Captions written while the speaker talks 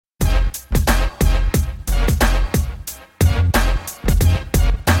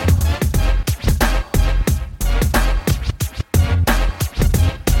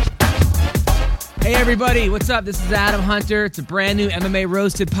everybody. What's up? This is Adam Hunter. It's a brand new MMA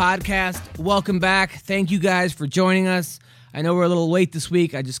Roasted podcast. Welcome back. Thank you guys for joining us. I know we're a little late this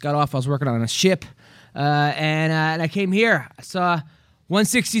week. I just got off. I was working on a ship, and I came here. I saw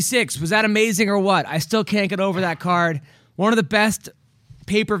 166. Was that amazing or what? I still can't get over that card. One of the best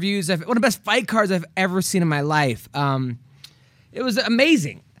pay-per-views, one of the best fight cards I've ever seen in my life. It was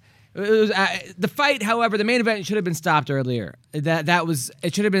amazing. It was the fight, however, the main event should have been stopped earlier. It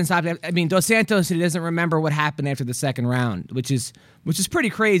should have been stopped. I mean, Dos Santos, he doesn't remember what happened after the second round, which is pretty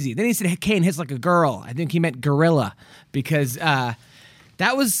crazy. Then he said Kane hits like a girl. I think he meant gorilla because that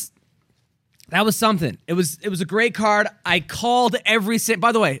was something. It was a great card. I called every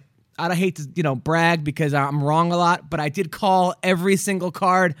by the way, I hate to brag because I'm wrong a lot, but I did call every single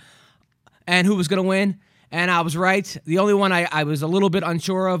card and who was going to win. And I was right. The only one I was a little bit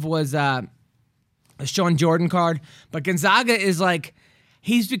unsure of was a Sean Jordan card. But Gonzaga is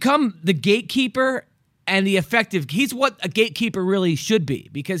he's become the gatekeeper and the effective. He's what a gatekeeper really should be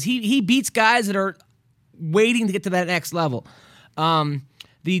because he beats guys that are waiting to get to that next level. The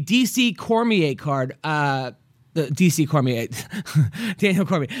DC Cormier card, the DC Cormier, Daniel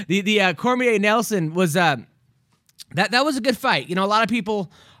Cormier, the Cormier Nelson was that was a good fight. A lot of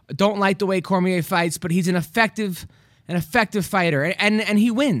people don't like the way Cormier fights, but he's an effective fighter, and he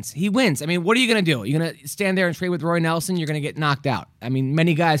wins. He wins. I mean, what are you going to do? You're going to stand there and trade with Roy Nelson? You're going to get knocked out. I mean,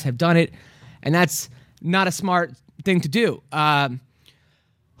 many guys have done it, and that's not a smart thing to do.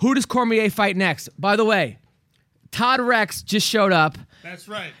 Who does Cormier fight next? By the way, Todd Rex just showed up. That's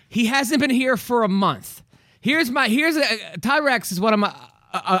right. He hasn't been here for a month. Todd Rex is one of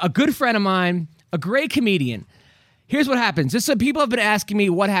a good friend of mine, a great comedian. Here's what happens. Just so people have been asking me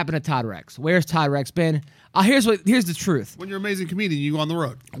what happened to Todd Rex. Where's Todd Rex been? Here's the truth. When you're an amazing comedian, you go on the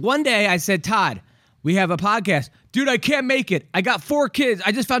road. One day I said, Todd, we have a podcast. Dude, I can't make it. I got 4 kids.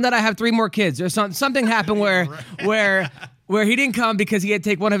 I just found out I have 3 more kids. There's something happened where he didn't come because he had to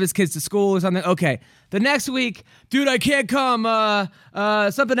take one of his kids to school or something. Okay. The next week, dude, I can't come.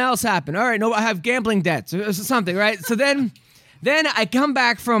 Something else happened. All right, no, I have gambling debts or something, right? So then I come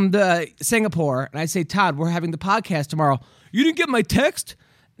back from the Singapore, and I say, Todd, we're having the podcast tomorrow. You didn't get my text?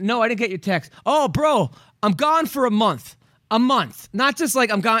 No, I didn't get your text. Oh, bro, I'm gone for a month. A month. Not just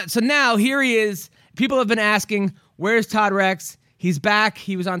I'm gone. So now, here he is. People have been asking, where's Todd Rex? He's back.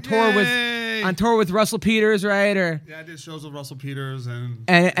 He was on tour with Russell Peters, right? Yeah, I did shows with Russell Peters, and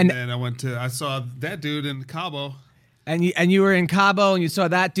then I saw that dude in Cabo. And you were in Cabo and you saw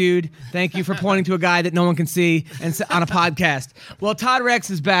that dude. Thank you for pointing to a guy that no one can see and on a podcast. Well, Todd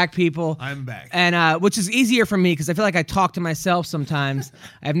Rex is back, people. I'm back. And which is easier for me because I feel like I talk to myself sometimes.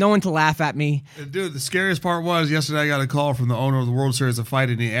 I have no one to laugh at me. Dude, the scariest part was yesterday I got a call from the owner of the World Series of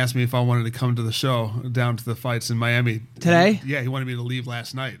Fighting, and he asked me if I wanted to come to the show down to the fights in Miami. Today? He wanted me to leave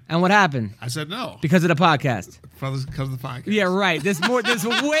last night. And what happened? I said no. Because of the podcast. Because of the podcast. Yeah, right. There's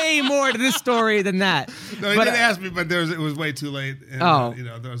way more to this story than that. No, he didn't ask me, but it was way too late. And,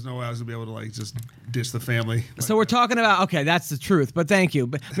 there was no way I was going to be able to just ditch the family. So we're talking about, okay, that's the truth, but thank you.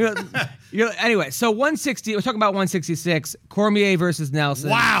 But anyway, so 160, we're talking about 166, Cormier versus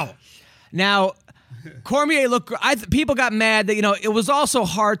Nelson. Wow. Now, Cormier people got mad that, it was also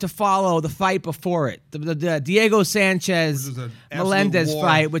hard to follow the fight before it. The Diego Sanchez Melendez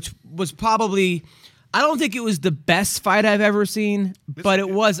fight, which was probably, I don't think it was the best fight I've ever seen, but it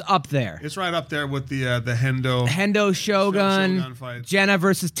was up there. It's right up there with the Hendo Shogun fight. Jenna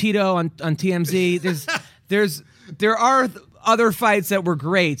versus Tito on TMZ. There are other fights that were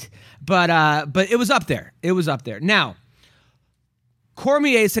great, but it was up there. It was up there. Now,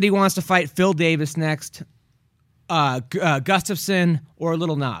 Cormier said he wants to fight Phil Davis next, Gustafsson, or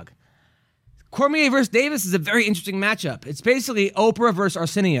Little Nog. Cormier versus Davis is a very interesting matchup. It's basically Oprah versus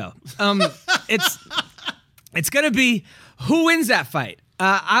Arsenio. It's going to be who wins that fight.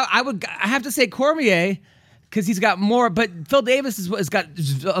 I have to say Cormier because he's got more, but Phil Davis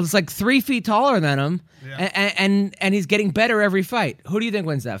is like 3 feet taller than him, and he's getting better every fight. Who do you think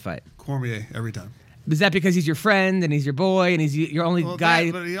wins that fight? Cormier every time. Is that because he's your friend and he's your boy and he's your only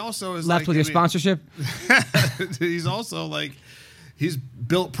guy but he also is left with your sponsorship? He's also he's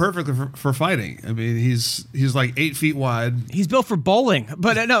built perfectly for fighting. I mean, he's 8 feet wide. He's built for bowling,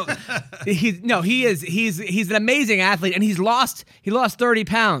 but he is. He's an amazing athlete, and he lost 30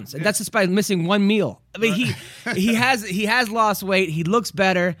 pounds, and that's just by missing one meal. I mean, he has lost weight. He looks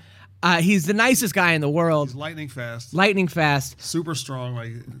better. He's the nicest guy in the world. He's lightning fast. Super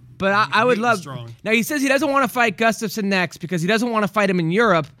strong. But I would love. Strong. Now he says he doesn't want to fight Gustafsson next because he doesn't want to fight him in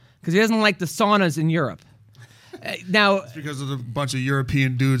Europe because he doesn't like the saunas in Europe. Now it's because of a bunch of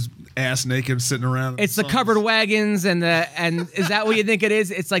European dudes ass naked sitting around. It's the covered wagons and is that what you think it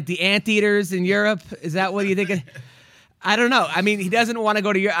is? It's like the anteaters in Europe. Is that what you think? I don't know. I mean, he doesn't want to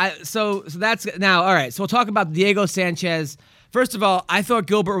go to Europe. So that's now all right. So we'll talk about Diego Sanchez. First of all, I thought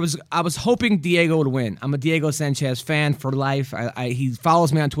I was hoping Diego would win. I'm a Diego Sanchez fan for life. He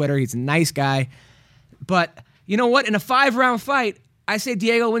follows me on Twitter. He's a nice guy. But you know what? In a 5-round fight, I say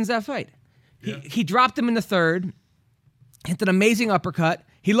Diego wins that fight. Yeah. He dropped him in the third, hit an amazing uppercut.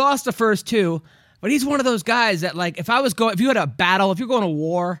 He lost the first 2, but he's one of those guys that, like, if you had a battle, if you're going to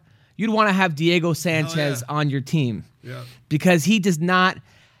war, you'd want to have Diego Sanchez on your team. Yeah. Because he does not.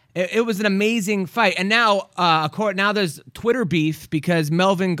 It was an amazing fight, and now there's Twitter beef because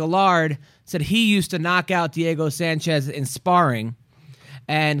Melvin Gillard said he used to knock out Diego Sanchez in sparring.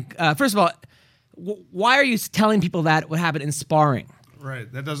 And first of all, why are you telling people that what happened in sparring?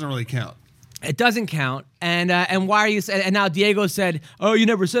 Right, that doesn't really count. It doesn't count, and why are you? And now Diego said, "Oh, you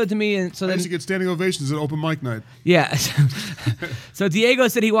never said to me." And so I used to get standing ovations at open mic night. Yeah. So Diego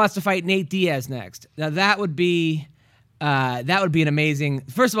said he wants to fight Nate Diaz next. Now that would be an amazing.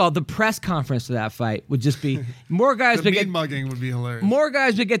 First of all, the press conference for that fight would just be more guys. The mean mugging would be hilarious. More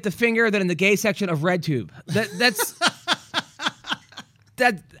guys would get the finger than in the gay section of RedTube. That's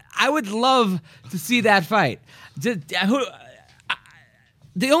that. I would love to see that fight.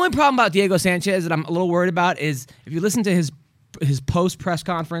 The only problem about Diego Sanchez that I'm a little worried about is if you listen to his post press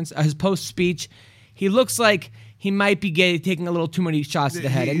conference, his post speech, he looks like he might be taking a little too many shots to the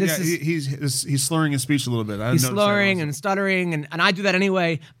head. And he's slurring his speech a little bit. He's slurring and stuttering, and I do that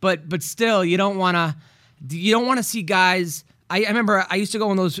anyway. But still, you don't want to see guys. I remember I used to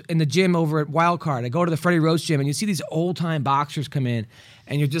go in the gym over at Wildcard. I go to the Freddie Roach gym, and you see these old time boxers come in.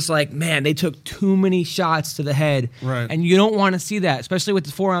 And you're just like, man, they took too many shots to the head. Right. And you don't want to see that, especially with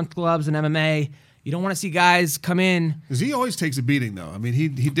the 4-ounce gloves and MMA. You don't want to see guys come in. Because he always takes a beating, though. I mean, he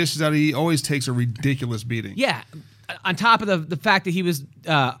dishes out. He always takes a ridiculous beating. Yeah. On top of the fact that he was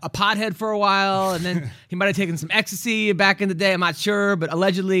a pothead for a while, and then he might have taken some ecstasy back in the day. I'm not sure, but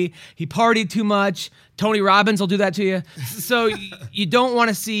allegedly he partied too much. Tony Robbins will do that to you. So you don't want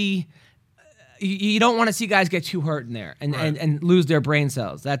to see. You don't want to see guys get too hurt in there and lose their brain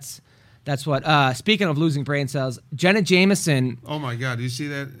cells. That's what. Speaking of losing brain cells, Jenna Jameson. Oh my God! Did you see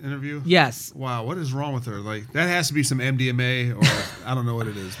that interview? Yes. Wow, what is wrong with her? Like that has to be some MDMA or I don't know what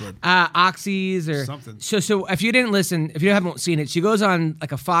it is, but oxys or something. So if you didn't listen, if you haven't seen it, she goes on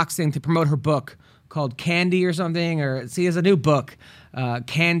like a Fox thing to promote her book called Candy or something, or she has a new book,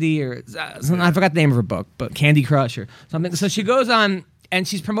 Candy or I forgot the name of her book, but Candy Crush or something. So she goes on. And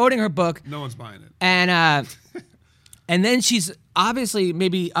she's promoting her book. No one's buying it. And then she's obviously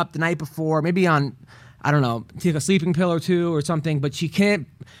maybe up the night before, maybe on, I don't know, take a sleeping pill or two or something, but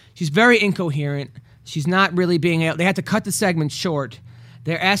she's very incoherent. She's not really being able, they had to cut the segment short.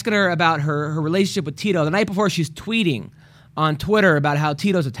 They're asking her about her relationship with Tito. The night before, she's tweeting on Twitter about how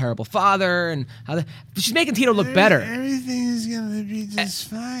Tito's a terrible father and how she's making Tito look better. Everything is going to be just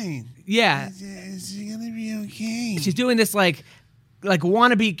fine. Yeah. It's going to be okay. She's doing this like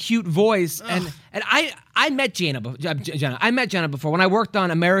wannabe cute voice, and I met Jenna. I met Jenna before when I worked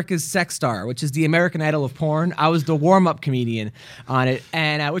on America's Sex Star, which is the American Idol of porn. I was the warm-up comedian on it,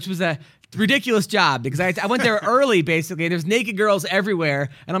 and which was a ridiculous job because I went there early basically. And there's naked girls everywhere,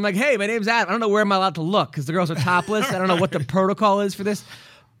 and I'm like, hey, my name's Adam. I don't know where am I allowed to look because the girls are topless. I don't know what the protocol is for this,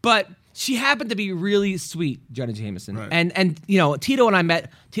 but she happened to be really sweet, Jenna Jameson. Right. And you know, Tito and I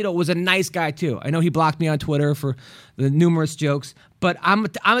met. Tito was a nice guy too. I know he blocked me on Twitter for the numerous jokes, but I'm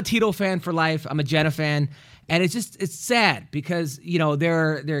a Tito fan for life. I'm a Jenna fan, and it's sad because you know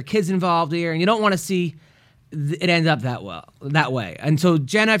there are kids involved here, and you don't want to see it end up that way. And so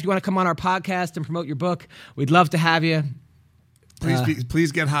Jenna, if you want to come on our podcast and promote your book, we'd love to have you.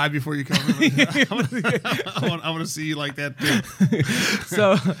 Please get high before you come. I want to see you like that too.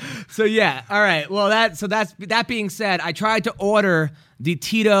 So yeah. All right. Well, that being said, I tried to order the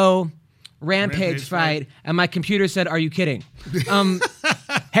Tito Rampage fight, and my computer said, "Are you kidding?" Hey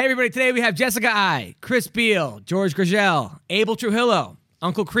everybody! Today we have Jessica I, Chris Beal, George Gurgel, Abel Trujillo,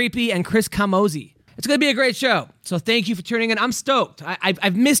 Uncle Creepy, and Chris Camozzi. It's going to be a great show. So thank you for tuning in. I'm stoked.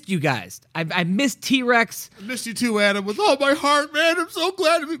 I've missed you guys. I've missed T-Rex. I missed you too, Adam, with all my heart, man. I'm so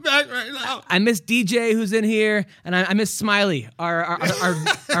glad to be back right now. I miss DJ, who's in here, and I miss Smiley, our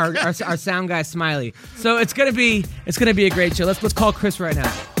sound guy, Smiley. So it's gonna be a great show. Let's call Chris right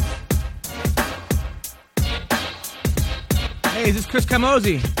now. Hey, is this Chris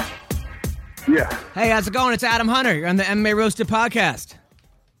Camozzi? Yeah. Hey, how's it going? It's Adam Hunter. You're on the MMA Roasted podcast.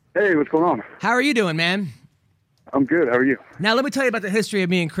 Hey, what's going on? How are you doing, man? I'm good. How are you? Now, let me tell you about the history of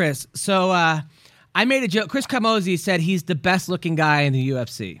me and Chris. So, I made a joke. Chris Camozzi said he's the best looking guy in the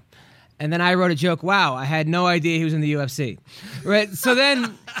UFC. And then I wrote a joke, wow, I had no idea he was in the UFC. Right? So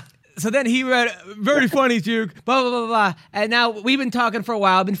then he read, very funny, Duke, blah, blah, blah, blah. And now we've been talking for a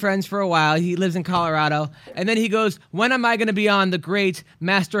while, been friends for a while. He lives in Colorado. And then he goes, when am I going to be on the great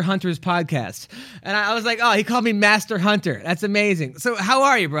Master Hunter's podcast? And I was like, oh, he called me Master Hunter. That's amazing. So how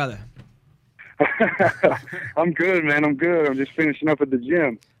are you, brother? I'm good, man. I'm good. I'm just finishing up at the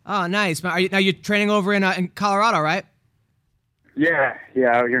gym. Oh, nice. Now you're training over in Colorado, right? Yeah,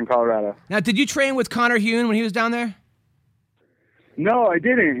 out here in Colorado. Now, did you train with Connor Hune when he was down there? No, I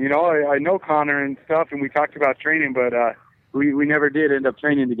didn't. You know, I know Connor and stuff, and we talked about training, but we never did end up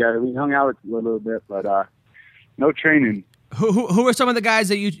training together. We hung out a little bit, but no training. Who are some of the guys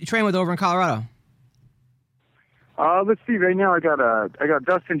that you train with over in Colorado? Let's see. Right now, I got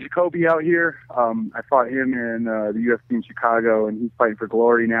Dustin Jacoby out here. I fought him in the UFC in Chicago, and he's fighting for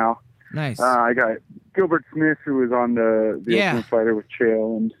Glory now. Nice. I got Gilbert Smith, who was on the Ultimate Fighter with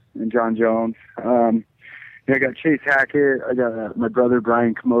Chael and John Jones. I got Chase Hackett. I got my brother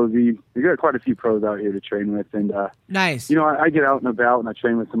Brian Camozzi. We got quite a few pros out here to train with, and nice. You know, I get out and about, and I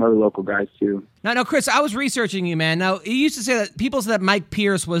train with some other local guys too. Now, Chris, I was researching you, man. Now, you used to say that people said that Mike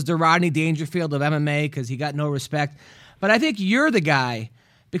Pierce was the Rodney Dangerfield of MMA because he got no respect, but I think you're the guy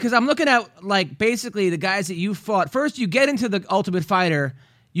because I'm looking at like basically the guys that you fought. First, you get into the Ultimate Fighter,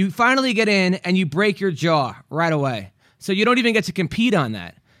 you finally get in, and you break your jaw right away, so you don't even get to compete on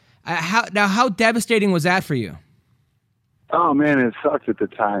that. How devastating was that for you? Oh man, it sucked at the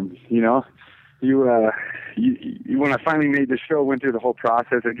time. You know, you when I finally made the show, went through the whole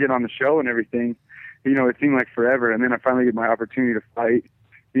process of get on the show and everything. You know, it seemed like forever, and then I finally get my opportunity to fight.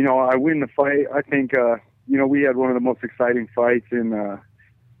 You know, I win the fight. I think you know, we had one of the most exciting fights in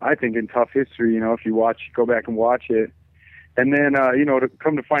I think in tough history. You know, if you go back and watch it, and then you know, to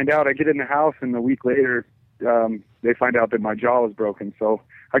come to find out, I get in the house, and a week later, they find out that my jaw was broken. So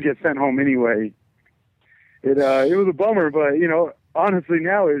I get sent home anyway. It was a bummer, but you know, honestly,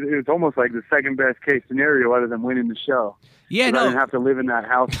 now it's almost like the second best case scenario, other than winning the show. Yeah, no, I didn't have to live in that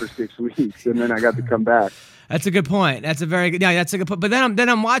house for 6 weeks, and then I got to come back. That's a good point. That's a very good. Yeah, that's a good point. But then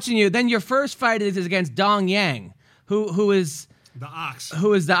I'm watching you. Then your first fight is against Dong Yang, who is the Ox.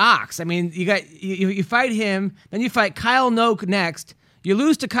 Who is the Ox? I mean, you fight him, then you fight Kyle Noak next. You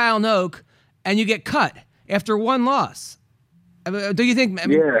lose to Kyle Noak, and you get cut after one loss. Do you think? I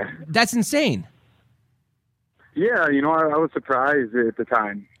mean, that's insane. Yeah, you know, I was surprised at the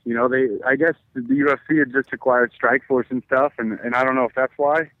time. You know, I guess the UFC had just acquired Strikeforce and stuff, and I don't know if that's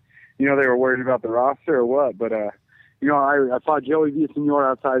why. You know, they were worried about the roster or what, but you know, I fought Joey Villasenor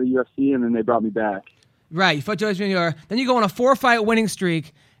outside the UFC, and then they brought me back. Right, you fought Joey Villasenor. Then you go on a 4-fight winning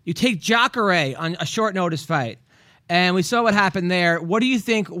streak. You take Jacare on a short notice fight. And we saw what happened there. What do you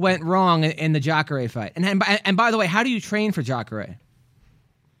think went wrong in the Jacare fight? And by the way, how do you train for Jacare?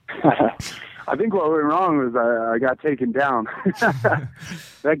 I think what went wrong was I got taken down.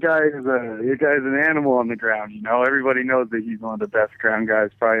 That guy is an animal on the ground. You know, everybody knows that he's one of the best ground guys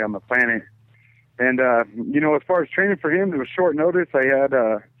probably on the planet. And you know, as far as training for him, it was short notice. I had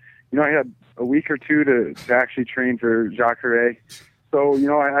I had a week or two to actually train for Jacare. So you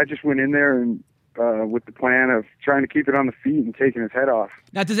know, I just went in there and. With the plan of trying to keep it on the feet and taking his head off.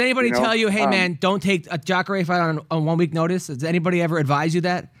 Now, does anybody tell you, hey, man, don't take a Jacare fight on 1 week notice? Does anybody ever advise you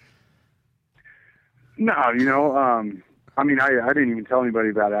that? No, you know, I mean, I didn't even tell anybody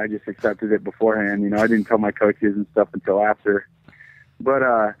about it. I just accepted it beforehand. You know, I didn't tell my coaches and stuff until after. But,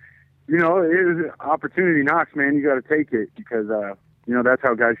 you know, it was opportunity knocks, man. You got to take it because, you know, that's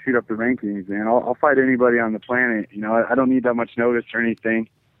how guys shoot up the rankings, man. I'll fight anybody on the planet. You know, I don't need that much notice or anything.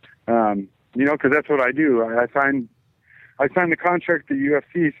 You know, because that's what I do. I signed the contract to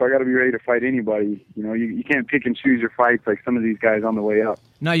UFC, so I got to be ready to fight anybody. You know, you can't pick and choose your fights like some of these guys on the way up.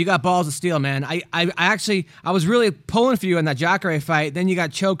 No, you got balls of steel, man. I was really pulling for you in that Jacare fight. Then you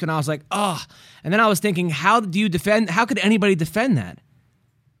got choked, and I was like, oh. And then I was thinking, how could anybody defend that?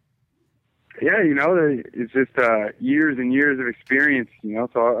 Yeah, you know, it's just years and years of experience. You know,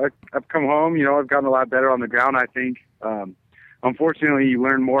 so I've come home. You know, I've gotten a lot better on the ground, I think. Unfortunately, you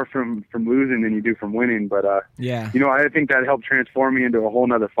learn more from losing than you do from winning. But, you know, I think that helped transform me into a whole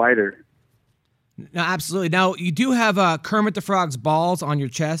nother fighter. No, absolutely. Now, you do have Kermit the Frog's balls on your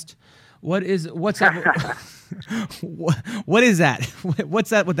chest. What's that? What is that?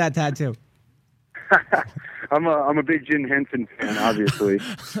 What's that with that tattoo? I'm a big Jim Henson fan, obviously.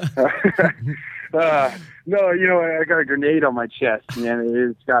 No, you know, I got a grenade on my chest, and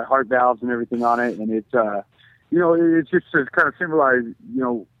it's got heart valves and everything on it, and it's you know, it's just to kind of symbolize, you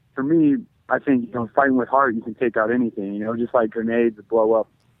know, for me, I think, you know, fighting with heart, you can take out anything, you know, just like grenades that blow up,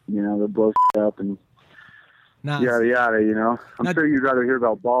 they'll blow up and Nah. yada yada. I'm sure you'd rather hear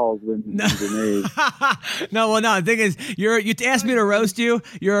about balls than grenades. No, the thing is, you asked me to roast you.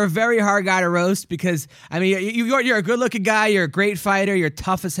 You're a very hard guy to roast because you're a good-looking guy. You're a great fighter. You're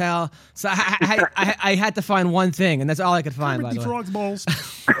tough as hell. So I had to find one thing, and that's all I could find. Kermit by the the way, Frog's balls.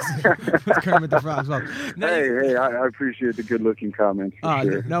 Kermit the Frog's balls. Now, Hey, I appreciate the good-looking comments. For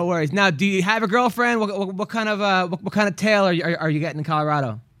sure. No worries. Now, do you have a girlfriend? What kind of tail are you getting in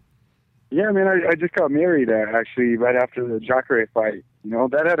Colorado? Yeah, man, I just got married actually right after the Jacare fight.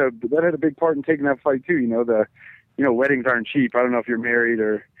 That had a big part in taking that fight too. Weddings aren't cheap. I don't know if you're married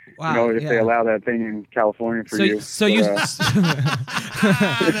or if they allow that thing in California for you. That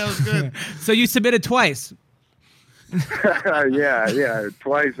was good. So you submitted twice. yeah,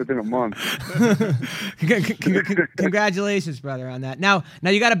 twice within a month. Congratulations, brother, on that. Now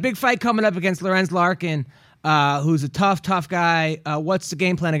you got a big fight coming up against Lorenz Larkin, who's a tough guy. What's the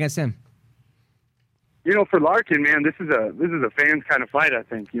game plan against him? For Larkin, man, this is a fans kind of fight. I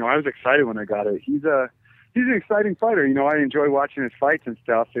think. I was excited when I got it. He's an exciting fighter. I enjoy watching his fights and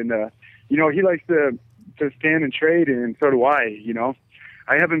stuff, and he likes to stand and trade, and so do I.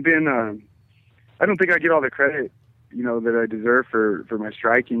 I haven't been. I don't think I get all the credit that I deserve for my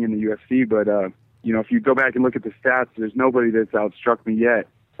striking in the UFC, but if you go back and look at the stats, there's nobody that's outstruck me yet.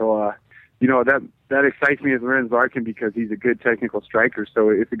 So that excites me as Lorenz Larkin because he's a good technical striker. So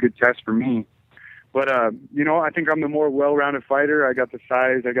it's a good test for me. But, I think I'm the more well-rounded fighter. I got the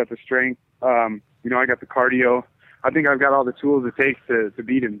size. I got the strength. I got the cardio. I think I've got all the tools it takes to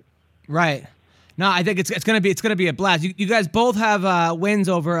beat him. Right. No, I think it's gonna be a blast. You guys both have wins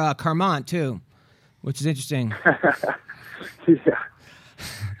over Carmont too, which is interesting. Yeah.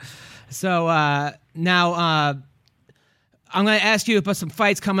 So now I'm going to ask you about some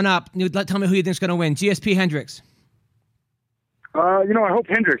fights coming up. Tell me who you think is going to win. GSP Hendricks. I hope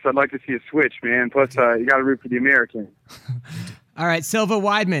Hendricks. I'd like to see a switch, man. Plus, you got to root for the American. All right, Silva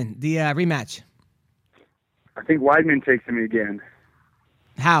Weidman, the rematch. I think Weidman takes him again.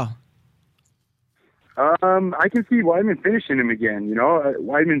 How? I can see Weidman finishing him again.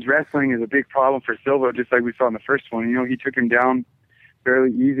 Weidman's wrestling is a big problem for Silva, just like we saw in the first one. He took him down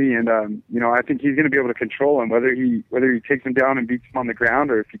fairly easy, and I think he's going to be able to control him, whether he takes him down and beats him on the ground,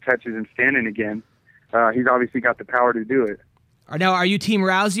 or if he catches him standing again. He's obviously got the power to do it. Now, are you Team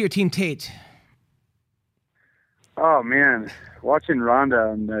Rousey or Team Tate? Oh man, watching Ronda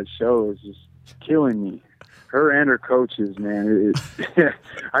on that show is just killing me. Her and her coaches, man.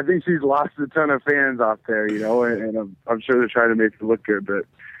 I think she's lost a ton of fans out there, and I'm sure they're trying to make her look good. But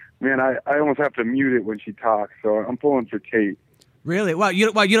man, I almost have to mute it when she talks. So I'm pulling for Tate. Really? Well,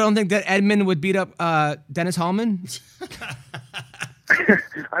 you don't think that Edmund would beat up Dennis Hallman?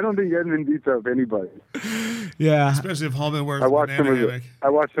 I don't think Edmund beats up anybody. Yeah, especially if Hallman wears I watched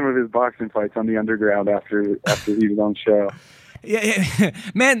some of his boxing fights on the underground after he was on show. Yeah.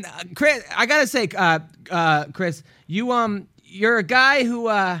 Man, Chris, I gotta say, Chris, you're a guy who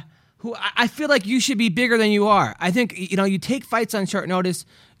I feel like you should be bigger than you are. I think you take fights on short notice.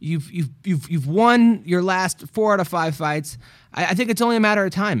 You've won your last 4 out of 5 fights. I think it's only a matter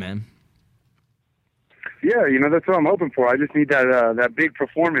of time, man. Yeah, that's what I'm hoping for. I just need that big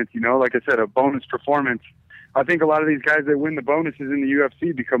performance, like I said, a bonus performance. I think a lot of these guys that win the bonuses in the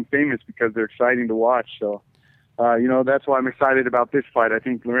UFC become famous because they're exciting to watch. So, that's why I'm excited about this fight. I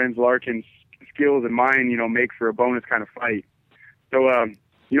think Lorenz Larkin's skills and mine, make for a bonus kind of fight. So, I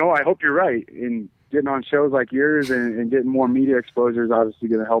hope you're right. And getting on shows like yours and getting more media exposure is obviously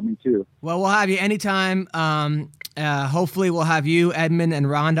going to help me too. Well, we'll have you anytime. Hopefully we'll have you, Edmund, and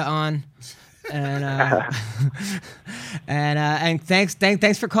Rhonda on. And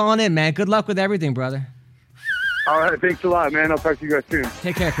thanks for calling in, man. Good luck with everything, brother. All right, thanks a lot, man. I'll talk to you guys soon.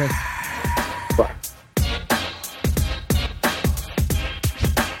 Take care, Chris. Bye.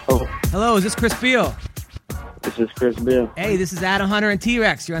 Oh, hello, is this Chris Beal? this is Chris Beal. Hey, this is Adam Hunter and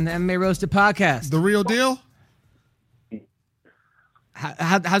T-Rex. You're on the MMA Roasted podcast. The real deal?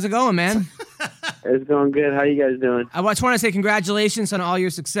 How's it going, man? It's going good. How you guys doing? I just want to say congratulations on all your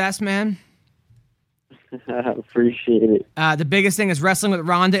success, man. I appreciate it. The biggest thing is wrestling with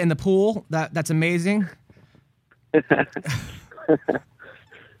Rhonda in the pool. That's amazing.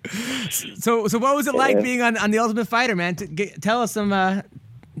 So what was it like being on The Ultimate Fighter, man? Tell us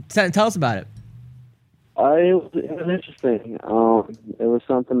tell us about it. It was interesting. It was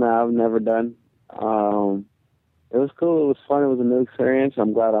something that I've never done. It was cool. It was fun. It was a new experience.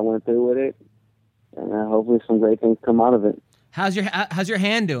 I'm glad I went through with it, and hopefully some great things come out of it. How's your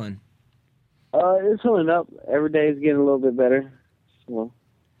hand doing? It's healing up. Every day is getting a little bit better. So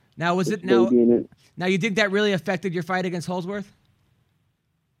now, now you think that really affected your fight against Holdsworth?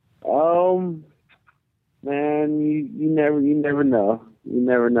 you never know. You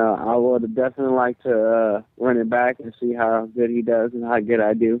never know. I would definitely like to run it back and see how good he does and how good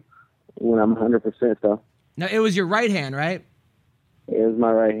I do when I'm 100%. Though. Now, it was your right hand, right? It was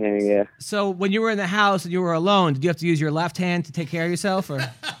my right hand. Yeah. So when you were in the house and you were alone, did you have to use your left hand to take care of yourself, or?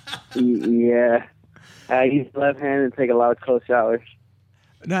 Yeah. I use left hand and take a lot of cold showers.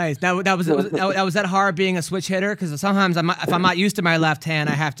 Nice. Was that hard being a switch hitter? Because sometimes if I'm not used to my left hand,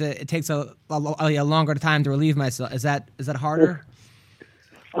 it takes a longer time to relieve myself. Is that harder?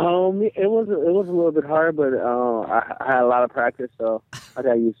 It was a little bit hard, but I had a lot of practice, so I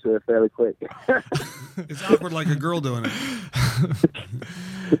got used to it fairly quick. It's awkward like a girl doing it.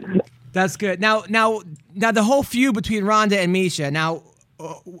 That's good. Now the whole feud between Ronda and Misha. Now,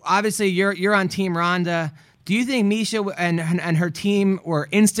 obviously you're on Team Ronda. Do you think Misha and her team were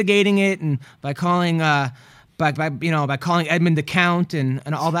instigating it, and by calling calling Edmund the Count and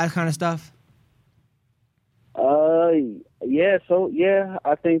all that kind of stuff? Yeah. So yeah,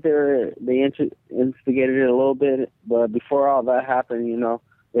 I think they instigated it a little bit, but before all that happened,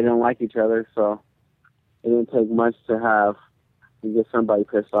 they didn't like each other, so it didn't take much to get somebody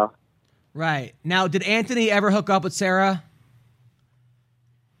pissed off. Right. Now, did Anthony ever hook up with Sarah?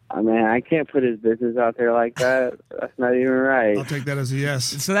 I mean, I can't put his business out there like that. That's not even right. I'll take that as a yes.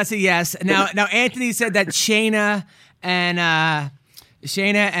 So that's a yes. Now Anthony said that Shayna and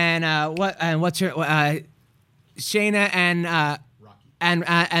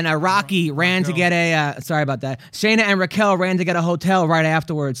Rocky ran to get a sorry about that. Shayna and Raquel ran to get a hotel right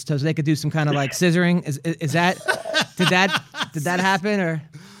afterwards so they could do some kind of like scissoring. Is that did that happen or?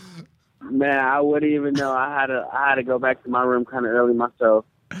 Man, I wouldn't even know. I had to go back to my room kind of early myself.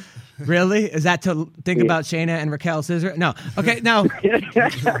 Really? Is that to think about Shayna and Raquel scissor? No. Okay. No.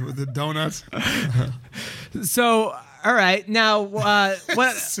 With the donuts. So, all right. Now,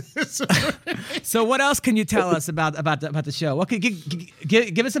 what? So, what else can you tell us about the show? What could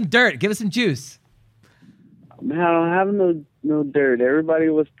give us some dirt? Give us some juice. Man, I don't have no dirt. Everybody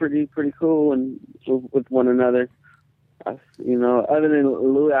was pretty cool and with one another. Other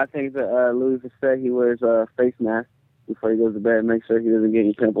than Louis, I think that Louis just said he wears a face mask before he goes to bed, make sure he doesn't get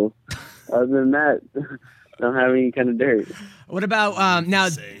any pimples. Other than that, don't have any kind of dirt. What about now?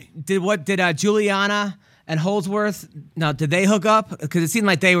 Did Juliana and Holdsworth? Now, did they hook up? Because it seemed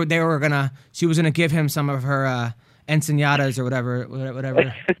like she was gonna give him some of her enseñadas or whatever.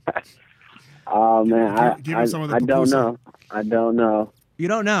 Oh man, give him some of the I don't know. I don't know. You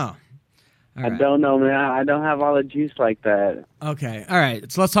don't know. All right. I don't know, man. I don't have all the juice like that. Okay. All right.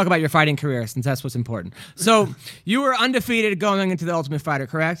 So let's talk about your fighting career, since that's what's important. So you were undefeated going into the Ultimate Fighter,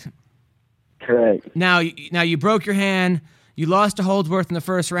 correct? Correct. Now you broke your hand. You lost to Holdsworth in the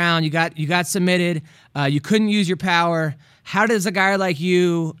first round. You got submitted. You couldn't use your power. How does a guy like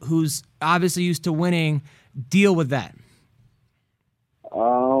you, who's obviously used to winning, deal with that?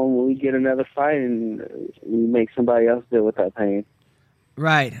 We get another fight and we make somebody else deal with that pain.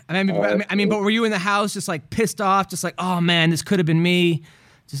 Right. I mean, but were you in the house just like pissed off, just like, oh man, this could have been me?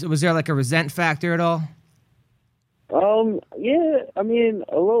 Was there like a resent factor at all? Yeah. I mean,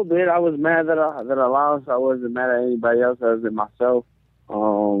 a little bit. I was mad that I lost. I wasn't mad at anybody else other than myself. It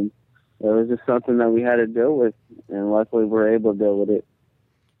was just something that we had to deal with, and luckily we're able to deal with it.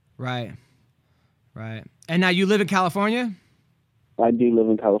 Right. Right. And now you live in California? I do live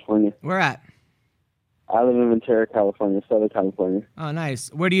in California. Where at? I live in Ventura, California, Southern California. Oh, nice.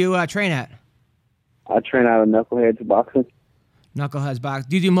 Where do you train at? I train out of Knuckleheads Boxing. Knuckleheads Boxing.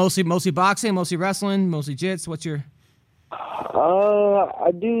 Do you do mostly boxing, mostly wrestling, mostly jits? What's your...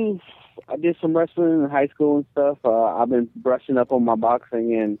 I did some wrestling in high school and stuff. I've been brushing up on my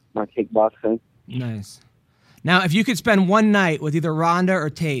boxing and my kickboxing. Nice. Now, if you could spend one night with either Ronda or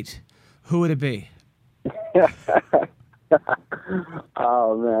Tate, who would it be?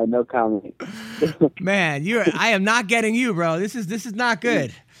 Oh man, no comment. Man, I am not getting you, bro. This is not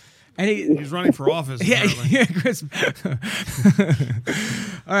good. And he's running for office. Yeah, Chris.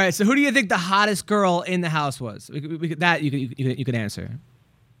 All right. So, who do you think the hottest girl in the house was? You could answer.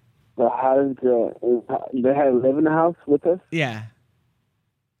 The hottest girl. They had to live in the house with us. Yeah.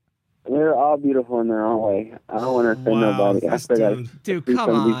 They're all beautiful in their own way. I don't want to say nobody. I still dude, come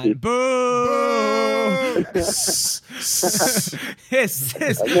on. Boo! Hiss.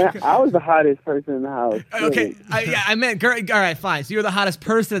 Man, I was the hottest person in the house. Okay. I meant, girl. All right, fine. So you were the hottest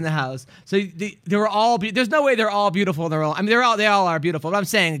person in the house. So they were all, there's no way they're all beautiful. They all are beautiful. But I'm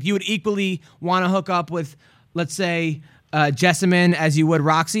saying you would equally want to hook up with, let's say, Jessamine as you would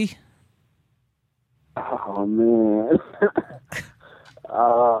Roxy. Oh, man.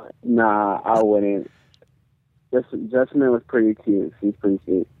 Nah, I wouldn't. Jessamine was pretty cute. She's pretty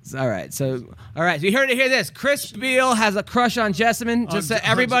cute. All right. So you heard it. Hear this. Chris Beal has a crush on Jessamine. Just so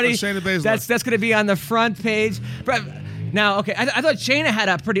everybody. That's going to be on the front page. Now, okay. I thought Shayna had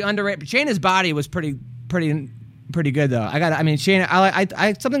a pretty underrated. Shayna's body was pretty good though. Shayna.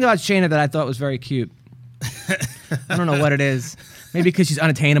 I something about Shayna that I thought was very cute. I don't know what it is. Maybe because she's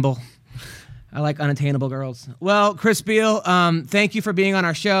unattainable. I like unattainable girls. Well, Chris Beal, thank you for being on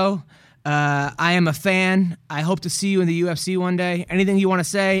our show. I am a fan. I hope to see you in the UFC one day. Anything you want to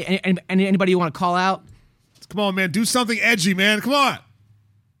say? Anybody you want to call out? Come on, man. Do something edgy, man. Come on.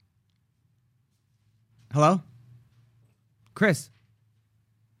 Hello? Chris?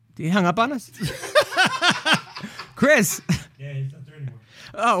 He hung up on us? Chris? Yeah, he's not there anymore.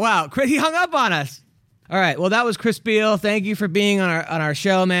 Oh, wow. Chris, he hung up on us. All right. Well, that was Chris Beal. Thank you for being on our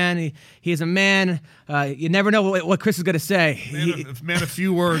show, man. He's a man. You never know what Chris is going to say. Man, a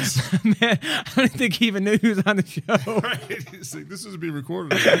few words. Man, I don't think he even knew he was on the show. Right. He's like, this is being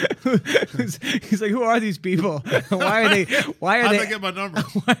recorded. He's like, who are these people? Why are they? How'd they get my number?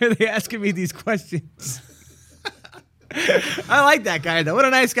 Why are they asking me these questions? I like that guy though. What a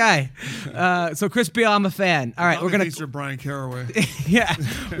nice guy. So Chris Beal, I'm a fan. All right, we're gonna feature Brian Caraway. Yeah,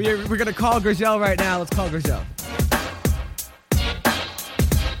 we're gonna call Gurgel right now. Let's call Gurgel.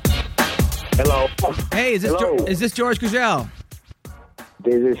 Hello. Hey, is this George Gurgel?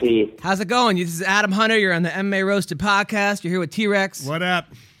 This is he. How's it going? This is Adam Hunter. You're on the MMA Roasted podcast. You're here with T-Rex. What up?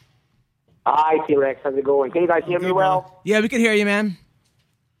 Hi, T-Rex. How's it going? Can you guys hear me well? Yeah, we can hear you, man.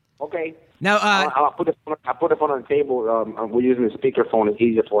 Okay. Now, I'll put the phone on the table. We're using the speakerphone. It's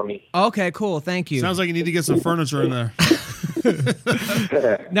easier for me. Okay, cool. Thank you. Sounds like you need to get some furniture in there.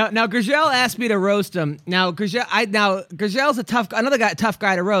 Now, Gurgel asked me to roast him. Now, Gurgel's a tough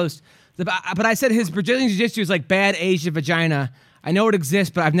guy to roast. But I said his Brazilian Jiu-Jitsu is like bad Asian vagina. I know it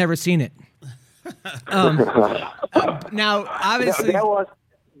exists, but I've never seen it. Now, obviously,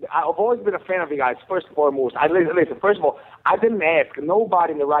 I've always been a fan of you guys. First and foremost, listen. First of all, I didn't ask.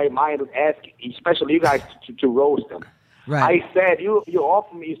 Nobody in the right mind would ask, especially you guys, to roast them. Right. I said you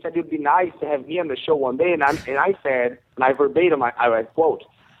offered me. You said it'd be nice to have me on the show one day, and I said, and I verbatim, I quote.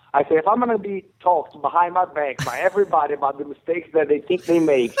 I said, if I'm going to be talked behind my back by everybody about the mistakes that they think they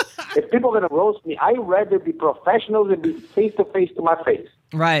make, if people are going to roast me, I'd rather be professionals and be face-to-face to my face.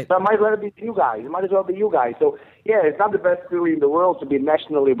 Right. So I might as well be you guys. It might as well be you guys. So, yeah, it's not the best feeling in the world to be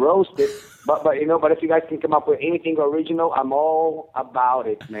nationally roasted, but if you guys can come up with anything original, I'm all about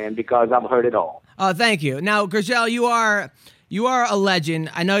it, man, because I've heard it all. Oh, thank you. Now, Gurgel, you are a legend.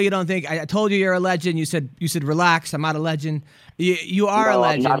 I know you don't think I told you you're a legend. You said relax. I'm not a legend. You are a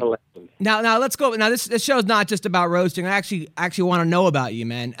legend. I'm not a legend. Now let's go. Now this show's not just about roasting. I actually want to know about you,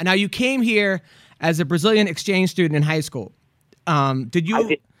 man. And now you came here as a Brazilian exchange student in high school. Did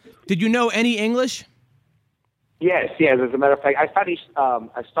you know any English? Yes. As a matter of fact, I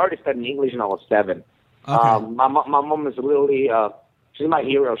started studying English when I was 7. Okay. My mom is literally she's my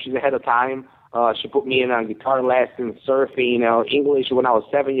hero. She's ahead of time. She put me in guitar lessons, surfing, English when I was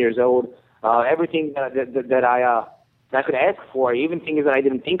 7 years old. Everything that I could ask for, even things that I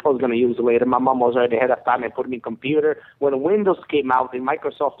didn't think I was going to use later. My mom was already ahead of time and put me in computer. When Windows came out and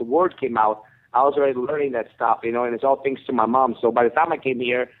Microsoft Word came out, I was already learning that stuff, and it's all thanks to my mom. So by the time I came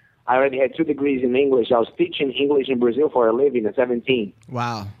here, I already had 2 degrees in English. I was teaching English in Brazil for a living at 17.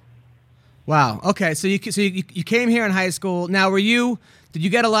 Wow. Okay, so you came here in high school. Now, did you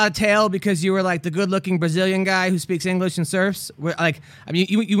get a lot of tail because you were like the good-looking Brazilian guy who speaks English and surfs?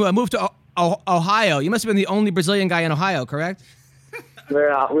 You moved to Ohio. You must have been the only Brazilian guy in Ohio, correct?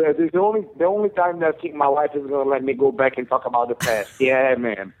 Yeah, the only time that I think my wife is going to let me go back and talk about the past. Yeah,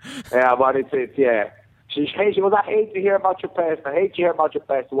 man. Yeah, but it's yeah. She goes, I hate to hear about your past. I hate to hear about your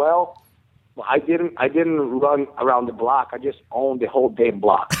past. Well, I didn't run around the block. I just owned the whole damn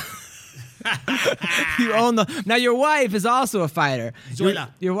block. You own Now your wife is also a fighter.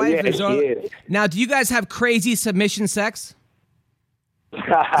 Your wife is. She is. Now, do you guys have crazy submission sex?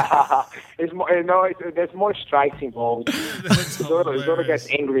 It's more, there's more strikes involved. Zora gets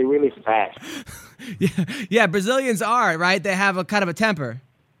angry really fast. Yeah, Brazilians are, right? They have a kind of a temper.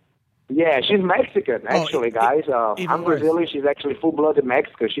 Yeah, she's Mexican, actually, guys. I'm Brazilian. She's actually full-blooded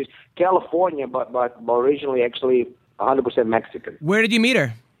Mexican. She's California, but originally actually 100% Mexican. Where did you meet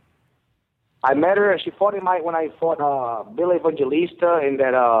her? I met her. She fought when I fought Bill Evangelista in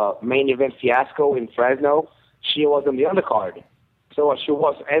that main event fiasco in Fresno. She was on the undercard. So she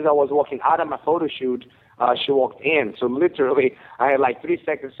was, as I was walking out of my photo shoot, she walked in. So literally, I had like 3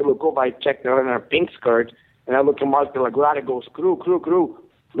 seconds to look over. I checked her in her pink skirt, and I look at Mark de la Grada, goes, crew,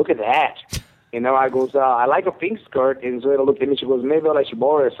 look at that. I goes, I like a pink skirt. And Zoila looked at me, she goes, maybe I'll let you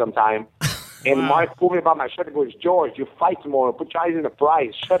borrow her sometime. And Mark pulled me by my shirt and goes, George, you fight tomorrow. Put your eyes in the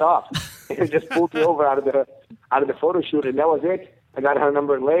prize. Shut up. And just pulled me over out of the photo shoot, and that was it. I got her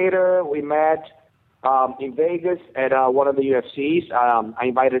number later. We met in Vegas at one of the UFCs. I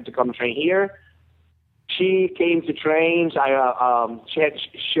invited her to come train here. She came to train.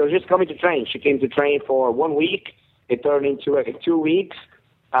 She was just coming to train. She came to train for 1 week. It turned into 2 weeks.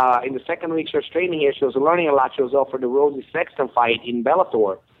 In the second week she was training here, she was learning a lot. She was offered the Rosie Sexton fight in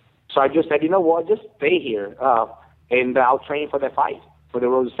Bellator. So I just said, you know what, just stay here, and I'll train for that fight, for the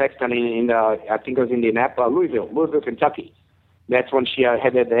Rosie Sexton in I think it was Indianapolis, Louisville, Kentucky. That's when she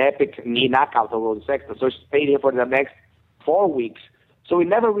had the epic knee knockout of Rosie Sexton. So she stayed here for the next 4 weeks. So we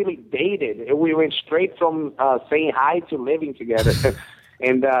never really dated. We went straight from saying hi to living together.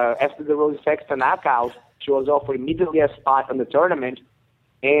 And after the Rosie Sexton knockout, she was offered immediately a spot in the tournament.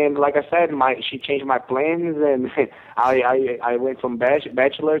 And like I said, she changed my plans, and I went from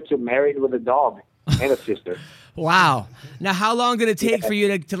bachelor to married with a dog and a sister. Wow! Now, how long did it take for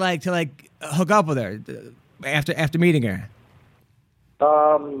you to hook up with her after meeting her? It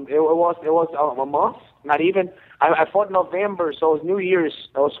was a month, not even. I fought in November, so it was New Year's.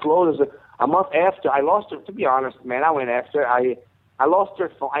 I was close. A month after, I lost her. To be honest, man, I went after. I lost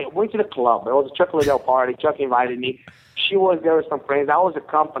her. I went to the club. It was a Chuck Liddell party. Chuck invited me. She was there with some friends. I was a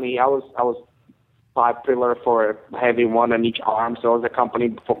company. I was popular for having one on each arm, so I was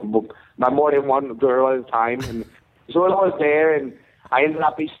accompanied by more than one girl at a time. And so I was there, and I ended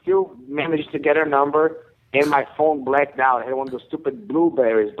up. He still managed to get her number, and my phone blacked out. I had one of those stupid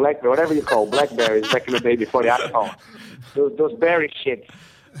blueberries, blackberry, whatever you call blackberries back in the day before the iPhone. Those berry shit,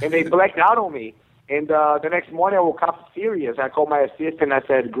 and they blacked out on me. And the next morning, I woke up furious. I called my assistant. I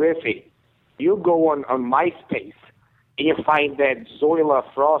said, Griffey, you go on MySpace. And you find that Zoila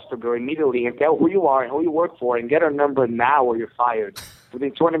Froster girl immediately and tell who you are and who you work for and get her number now or you're fired.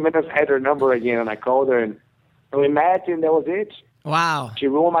 Within 20 minutes, I had her number again, and I called her, and we met, and that was it. Wow. She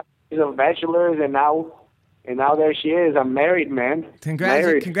ruined my days of bachelors, and now there she is. I'm married, man.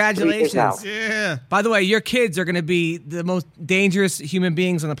 Congratulations. Yeah. By the way, your kids are going to be the most dangerous human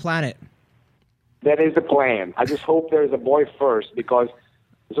beings on the planet. That is the plan. I just hope there's a boy first, because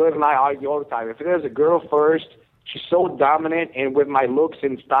Zoila and I argue all the time. If there's a girl first, she's so dominant, and with my looks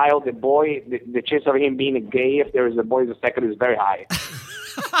and style, the chance of him being a gay, if there is a boy as a second, is very high.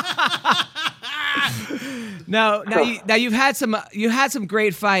 Now you've had some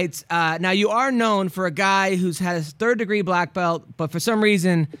great fights. Now you are known for a guy who's had his third-degree black belt, but for some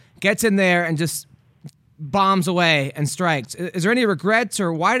reason gets in there and just bombs away and strikes. Is there any regrets,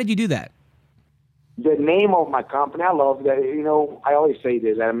 or why did you do that? The name of my company, I love that. You know, I always say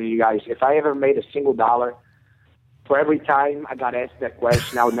this. I mean, you guys, if I ever made a single dollar, for every time I got asked that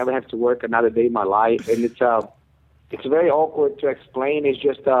question, I would never have to work another day in my life. And it's very awkward to explain. It's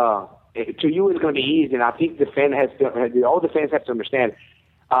just to you it's going to be easy, and I think all the fans have to understand.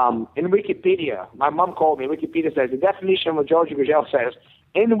 In Wikipedia, my mom called me. Wikipedia says the definition of what Jorge Gurgel says.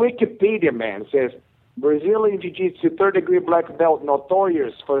 In Wikipedia, man, says Brazilian Jiu-Jitsu third-degree black belt,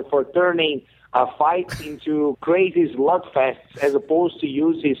 notorious for turning fights into crazy slugfests as opposed to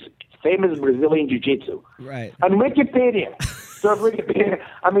use his famous Brazilian Jiu-Jitsu. Right. On Wikipedia. So Wikipedia,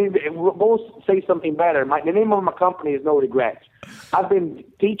 I mean, both say something better. The name of my company is No Regrets. I've been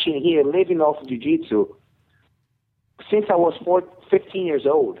teaching here, living off Jiu-Jitsu, since I was 15 years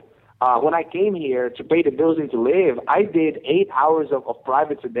old. When I came here to pay the bills and to live, I did 8 hours of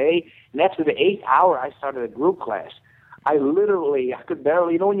privates a day, and after the 8th hour, I started a group class. I could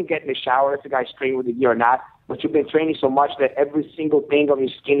barely, when you get in the shower, if the guy's trained with the gear or not, but you've been training so much that every single thing on your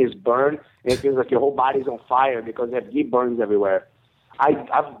skin is burned, and it feels like your whole body's on fire because you have deep burns everywhere.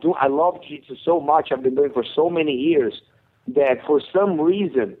 I love Jiu-Jitsu so much. I've been doing it for so many years that for some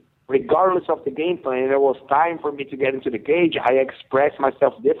reason, regardless of the game plan, there was time for me to get into the cage. I expressed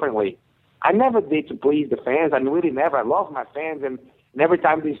myself differently. I never did to please the fans. I really never. I love my fans, and every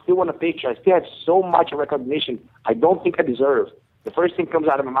time they still want a picture, I still have so much recognition I don't think I deserve. The first thing comes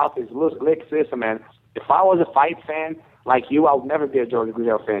out of my mouth is, "Lick sister, man. If I was a fight fan like you, I would never be a Jorge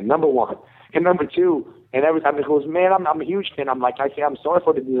Gurgel fan," number one. And number two, and every time it goes, "Man, I'm a huge fan," I'm sorry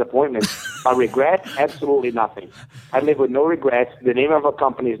for the disappointment. I regret absolutely nothing. I live with no regrets. The name of a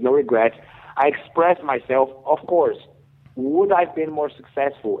company is No Regrets. I express myself, of course. Would I have been more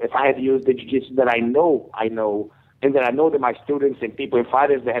successful if I had used the jiu-jitsu that I know, and that I know that my students and people and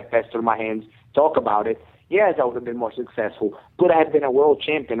fighters that have passed through my hands talk about it? Yes, I would have been more successful. Could I have been a world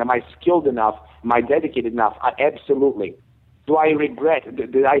champion? Am I skilled enough? Am I dedicated enough? Absolutely. Do I regret?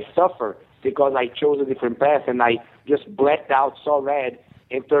 Did I suffer because I chose a different path and I just blacked out, saw red,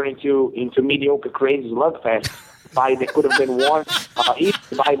 and turned into mediocre, crazy slugfest fight that could have been won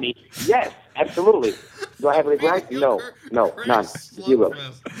easily by me? Yes. Absolutely. Do I have regrets? No, none. Zero.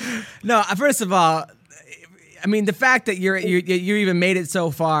 No, first of all, I mean the fact that you even made it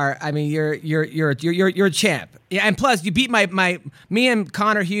so far. I mean you're a champ. Yeah, and plus you beat me and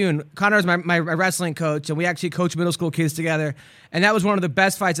Connor Hune. Connor's my wrestling coach, and we actually coach middle school kids together. And that was one of the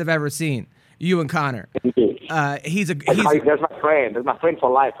best fights I've ever seen. You and Connor. That's my friend. That's my friend for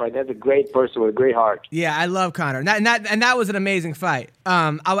life, right? That's a great person with a great heart. Yeah, I love Connor. And that was an amazing fight.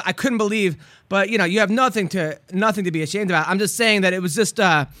 I couldn't believe, but you have nothing to be ashamed about. I'm just saying that it was just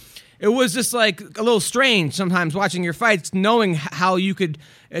like a little strange sometimes watching your fights, knowing how you could.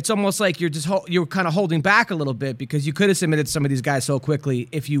 It's almost like you're kind of holding back a little bit because you could have submitted some of these guys so quickly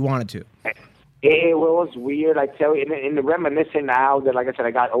if you wanted to. It was weird, I tell you. In the reminiscing now that, like I said,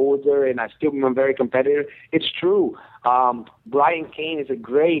 I got older and I still am very competitive. It's true. Brian Cain is a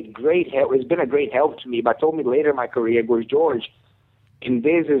great help. It's been a great help to me. But told me later in my career, goes George, and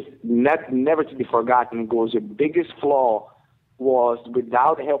this is never to be forgotten. Goes your biggest flaw was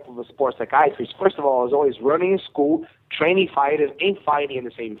without the help of a sports psychiatrist. First of all, I was always running in school, training fighters, and fighting at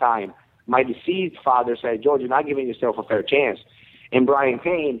the same time. My deceased father said, George, you're not giving yourself a fair chance. And Brian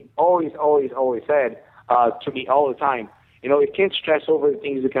Cain always said to me all the time, you can't stress over the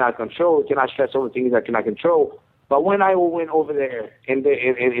things you cannot control. You cannot stress over things that cannot control. But when I went over there and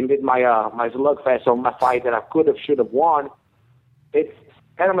did my slugfest on my fight that I should have won, it's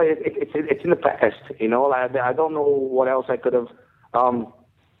kind of like it's in the past. I don't know what else I could have.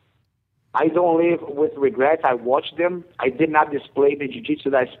 I don't live with regrets. I watched them. I did not display the jiu-jitsu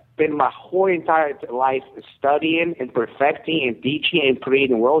that I spent my whole entire life studying and perfecting and teaching and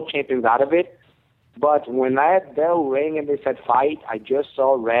creating world champions out of it. But when that bell rang and they said fight, I just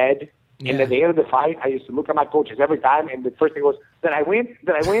saw red. Yeah. And at the end of the fight, I used to look at my coaches every time, and the first thing was, did I win?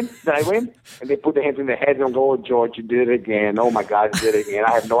 Did I win? Did I win? And they put their hands in their heads and go, oh, George, you did it again. Oh, my God, you did it again.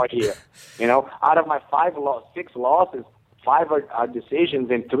 I have no idea. Out of my 6 losses, 5 are decisions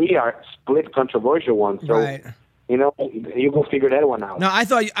and 3 are split controversial ones. So, right. You go figure that one out. No, I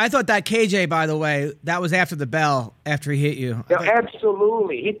thought that KJ, by the way, that was after the bell, after he hit you. Yeah,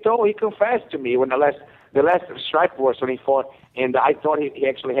 absolutely. He confessed to me when the last strike force when he fought, and I thought he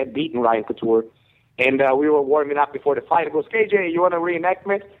actually had beaten Ryan Couture. And we were warming up before the fight. He goes, KJ, you want a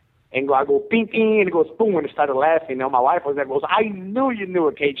reenactment? And I go, ping, ping, and it goes, boom, and he started laughing. My wife was there, goes, I knew you knew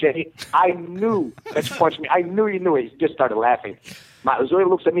it, KJ. I knew that you punched me. I knew you knew it. He just started laughing. Zoe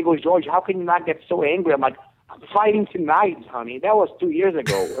looks at me and goes, George, how can you not get so angry? I'm like, I'm fighting tonight, honey. That was 2 years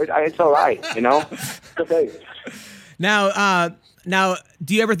ago. It's all right, Okay. Now,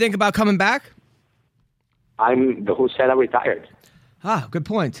 do you ever think about coming back? I'm the who said I retired. Ah, good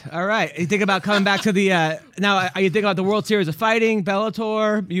point. All right. You think about coming back to the now? Are you thinking about the World Series of Fighting,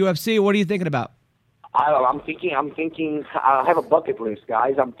 Bellator, UFC? What are you thinking about? I'm thinking. I have a bucket list,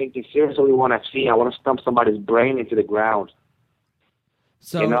 guys. I'm thinking seriously. ONE FC. I want to stump somebody's brain into the ground.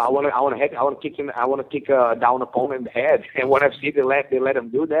 So I want to kick him. I want to kick a down opponent in the head. And ONE FC, they let him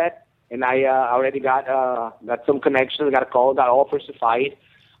do that. And I already got some connections. Got a call. Got offers to fight.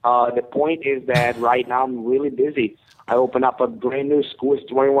 The point is that right now I'm really busy. I opened up a brand new school. It's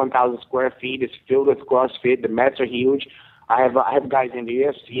 21,000 square feet. It's filled with CrossFit. The mats are huge. I have guys in the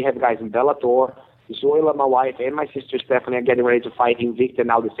UFC. I have guys in Bellator. Zoila, my wife, and my sister Stephanie are getting ready to fight Invicta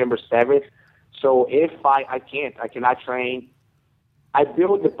now December 7th. So if I cannot train. I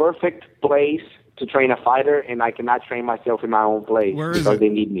built the perfect place to train a fighter, and I cannot train myself in my own place because they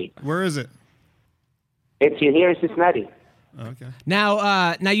need me. Where is it? It's here in Cincinnati. Okay.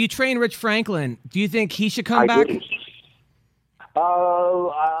 Now you train Rich Franklin. Do you think he should come back? Rich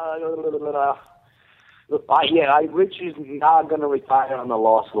is not going to retire on a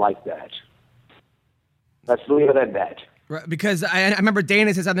loss like that. Let's leave it at that. Right, because I remember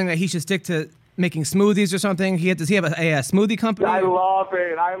Dana said something that he should stick to making smoothies or something. Does he have a smoothie company? I love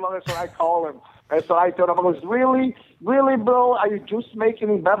it. That's what I call him. That's what I told him. I was really, bro, are you juice making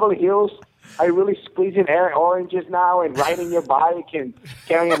in Beverly Hills? Are you really squeezing oranges now and riding your bike and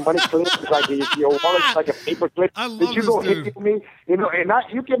carrying a money clip like your wallet's like a paper clip? I love Did you go this dude. hit me? And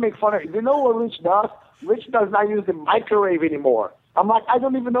you can make fun of it. You know what Rich does? Rich does not use the microwave anymore. I'm like, I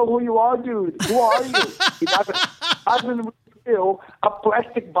don't even know who you are, dude. Who are you? He doesn't fill a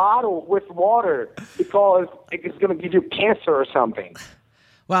plastic bottle with water because it's going to give you cancer or something.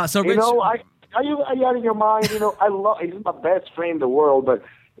 Wow. So Rich, are you out of your mind? I love. He's my best friend in the world, but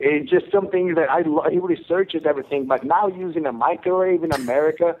it's just something that I love. He researches everything, but now using a microwave in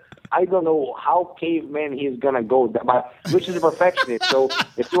America, I don't know how caveman he's gonna go. But Rich is a perfectionist, so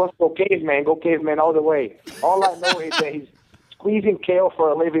if he wants to go caveman all the way. All I know is that he's squeezing kale for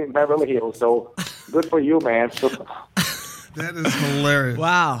a living in Beverly Hills. So good for you, man. That is hilarious.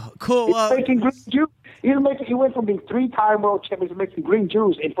 Wow, cool. He's Well, making green juice. He went from being 3-time world champion to making green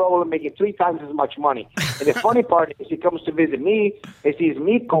juice and probably making 3 times as much money. And the funny part is he comes to visit me and sees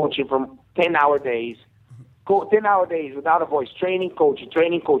me coaching from 10-hour days. 10-hour days without a voice, training, coaching,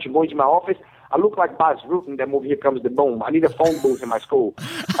 going to my office. I look like Buzz Root in that movie Here Comes the Boom. I need a phone booth in my school.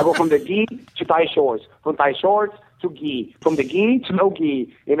 I go from the gi to tie shorts, from tie shorts to gi, from the gi to no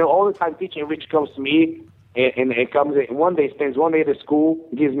gi. All the time teaching. Rich comes to me and comes in. One day, spends one day at the school,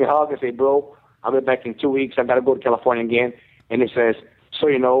 gives me a hug and say, bro, I'll be back in 2 weeks. I got to go to California again. And he says, so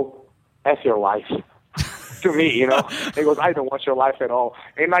F your life. To me, He goes, I don't want your life at all.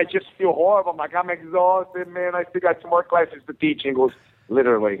 And I just feel horrible. I'm like, I'm exhausted, man. I still got 2 more classes to teach. And he goes,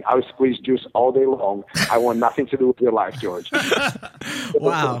 literally, I would squeeze juice all day long. I want nothing to do with your life, George.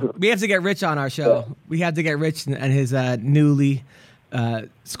 wow. We have to get Rich on our show. We have to get Rich and his newly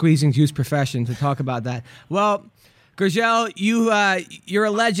squeezing juice profession to talk about that. Well, Gurgel, you're a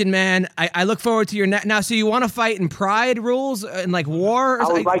legend, man. I look forward to your now. So you want to fight in Pride rules and like war? I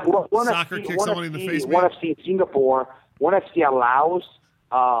was like, Soccer kick somebody in the face. One FC in Singapore. One FC allows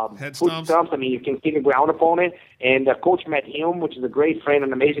head foot stomps. stumps. I mean, you can kick a ground opponent. And Coach Matt Hume, which is a great friend,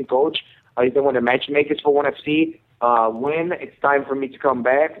 an amazing coach. He's the one that matchmakers for One FC. When it's time for me to come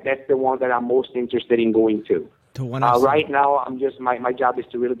back, that's the one that I'm most interested in going to. To One FC. Right now, I'm just my job is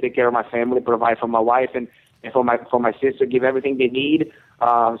to really take care of my family, provide for my wife and for my sister, give everything they need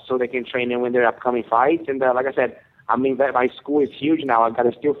so they can train and win their upcoming fights. And like I said, my school is huge now. I've got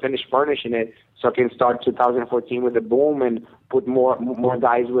to still finish furnishing it so I can start 2014 with the boom and put more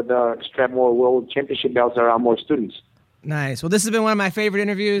guys with strap more world championship belts around more students. Nice. Well, this has been one of my favorite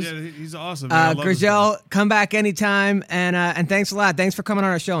interviews. Yeah, he's awesome. Man. I love this guy. Gurgel, come back anytime, and thanks a lot. Thanks for coming on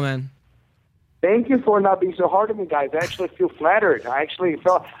our show, man. Thank you for not being so hard on me, guys. I actually feel flattered. I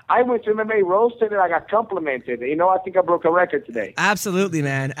went to MMA Roasted and I got complimented. I think I broke a record today. Absolutely,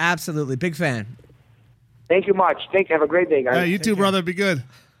 man. Absolutely. Big fan. Thank you much. Have a great day, guys. You too, brother. Be good.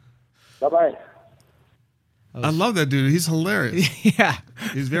 Bye-bye. I love that dude. He's hilarious. Yeah.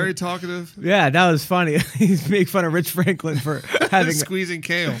 He's very talkative. Yeah, that was funny. He's making fun of Rich Franklin for having squeezing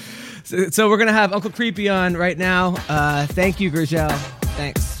kale. So we're going to have Uncle Creepy on right now. Thank you, Gurgel.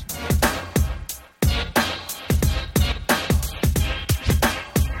 Thanks.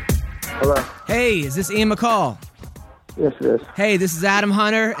 Hello. Hey, is this Ian McCall? Yes, it is. Hey, this is Adam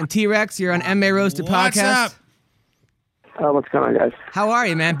Hunter and T-Rex. You're on MMA Roasted What's Podcast. up? What's going on, guys? How are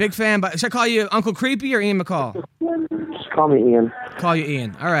you, man? Big fan. But should I call you Uncle Creepy or Ian McCall? Just call me Ian. Call you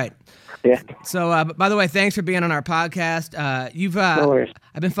Ian. All right. Yeah. So, by the way, thanks for being on our podcast. No worries.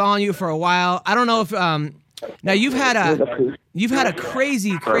 I've been following you for a while. I don't know if now you've had a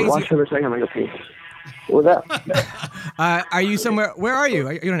crazy. Watch for a second. I'm gonna pee. What was that? Are you somewhere? Where are you?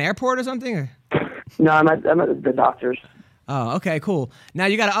 Are you in an airport or something? Or? No, I'm at the doctor's. Oh, okay, cool. Now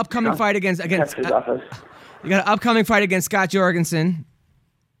you got an upcoming fight against Texas office. you got an upcoming fight against Scott Jorgensen.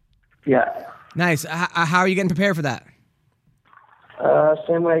 Yeah. Nice. How are you getting prepared for that?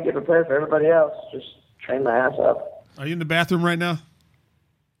 Same way I get prepared for everybody else. Just train my ass up. Are you in the bathroom right now?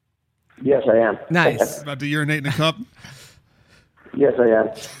 Yes, I am. Nice. About to urinate in a cup? Yes, I am.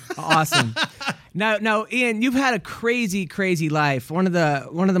 Awesome. Now, Ian, you've had a crazy, crazy life. One of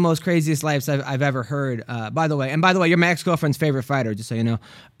the most craziest lives I've ever heard. By the way, you're my ex-girlfriend's favorite fighter, just so you know.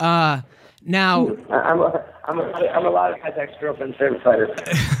 Now, I'm a lot of guys' ex-girlfriend's favorite fighter.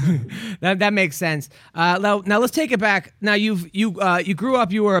 that makes sense. Now let's take it back. Now you grew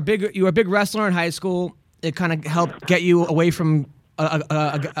up. You were a big wrestler in high school. It kind of helped get you away from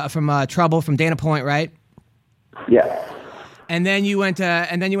trouble from Dana Point, right? Yeah. And then you went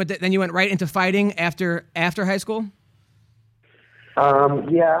right into fighting after high school.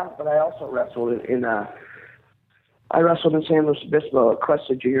 Yeah, but I also wrestled in San Luis Obispo at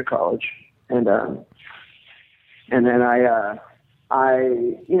Cuesta Junior College, and then I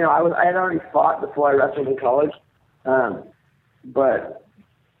had already fought before I wrestled in college, but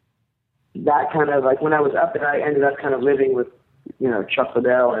that kind of like when I was up there, I ended up kind of living with Chuck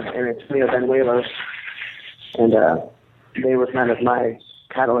Liddell and Antonio Benuelos, and they were kind of my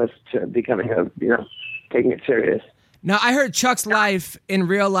catalyst to becoming taking it serious. Now, I heard Chuck's life in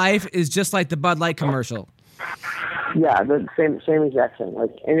real life is just like the Bud Light commercial. Yeah, the same exact thing.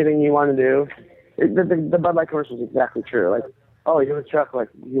 Like anything you want to do, the Bud Light commercial is exactly true. Like, oh, you're with Chuck. Like,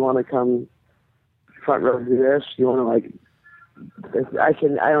 you want to come front row to do this? You want to like? I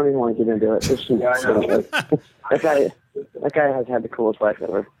don't even want to get into it. That guy has had the coolest life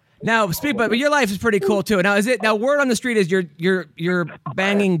ever. Now, but your life is pretty cool too. Now word on the street is you're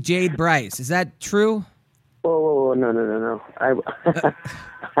banging Jade Bryce. Is that true? Oh no.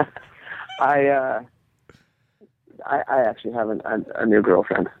 I actually have a new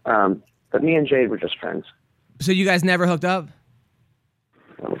girlfriend. But me and Jade were just friends. So you guys never hooked up?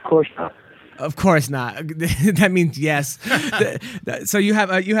 Of course not. Of course not. That means yes. So you have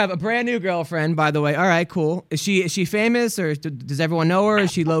a brand new girlfriend, by the way. All right, cool. Is she famous, or does everyone know her?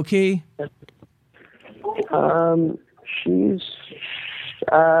 Is she low key? She's.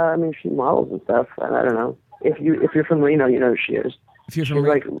 I mean, she models and stuff. And I don't know. If you're from Reno, you know who she is. If you're she's from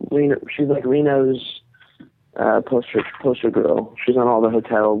like Reno. She's like Reno's poster girl. She's on all the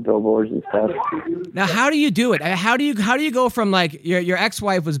hotel billboards and stuff. Now, how do you do it? How do you go from like your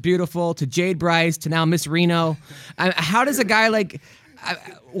ex-wife was beautiful to Jade Bryce to now Miss Reno? How does a guy like?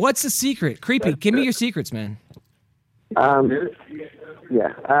 What's the secret? Creepy. Give me your secrets, man.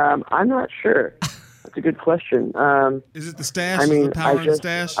 Yeah. I'm not sure. That's a good question. Is it the stash? I mean, the power of the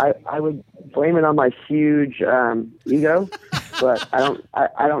stash? I would blame it on my huge ego, but I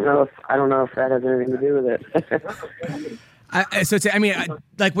don't know if that has anything to do with it.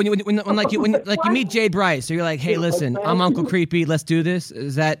 Like when you meet Jade Bryce, so you're like, hey, listen, I'm Uncle Creepy, let's do this.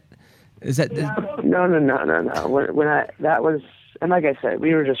 Is that? No. That was, and like I said,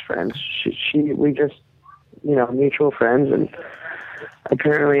 we were just friends. We just, mutual friends, and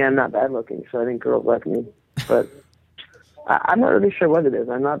apparently I'm not bad looking, so I think girls like me. But I'm not really sure what it is.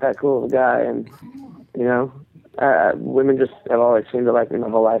 I'm not that cool of a guy, and women just have always seemed to like me my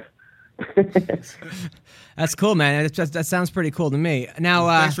whole life. That's cool, man. That sounds pretty cool to me. Now,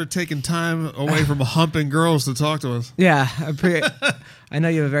 thanks for taking time away from humping girls to talk to us. Yeah, I know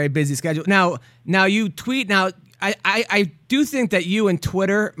you have a very busy schedule. Now you tweet. Now, I do think that you and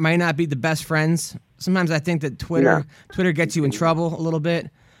Twitter might not be the best friends. Sometimes I think that Twitter gets you in trouble a little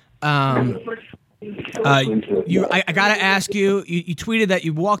bit. I gotta ask you. You tweeted that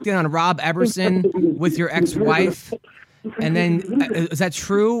you walked in on Rob Eberson with your ex-wife, and then is that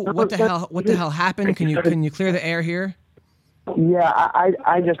true? What the hell happened? Can you clear the air here? Yeah, I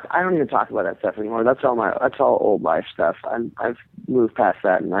don't even talk about that stuff anymore. That's all old life stuff. I've moved past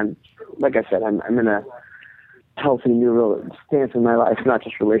that, and I'm in a healthy new stance in my life, not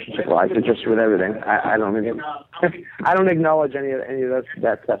just relationship wise, but just with everything. I don't acknowledge any of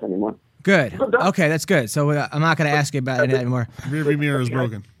that stuff anymore. Good. Okay, that's good. So I'm not going to ask you about it anymore. Rearview mirror is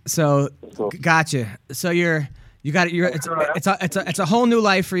broken. So, gotcha. So it's a whole new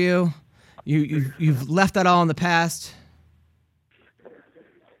life for you. You've left that all in the past.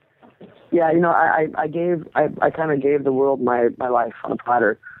 Yeah, I kind of gave the world my life on a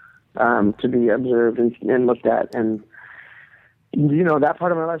platter, to be observed and looked at, and that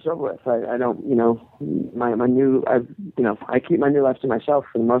part of my life's over with. I don't, I keep my new life to myself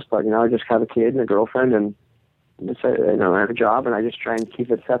for the most part. I just have a kid and a girlfriend, and I have a job, and I just try and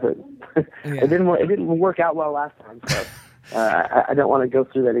keep it separate. Yeah. It didn't work out well last time, so I don't want to go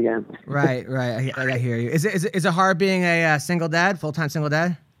through that again. Right. I hear you. Is it hard being a single dad, full-time single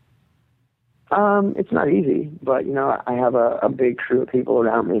dad? It's not easy, but I have a big crew of people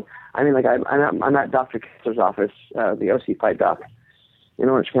around me. I mean, like I'm at Dr. Kessler's office, the OC fight doc in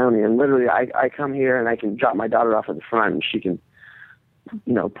Orange County, and literally I come here and I can drop my daughter off at the front, and she can,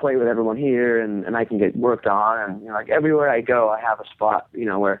 play with everyone here, and I can get worked on, and like everywhere I go, I have a spot,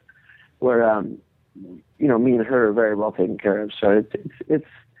 where me and her are very well taken care of. So it's.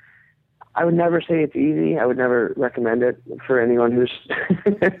 I would never say it's easy. I would never recommend it for anyone who's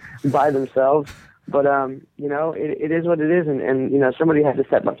by themselves. But, it is what it is. And somebody has to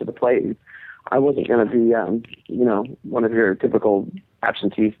step up to the plate. I wasn't going to be, one of your typical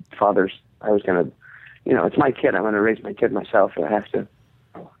absentee fathers. I was going to, it's my kid. I'm going to raise my kid myself if I have to.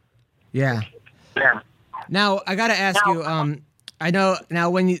 Yeah. Now, I got to ask you, I know now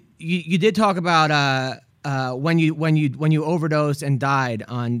when you did talk about, when you overdosed and died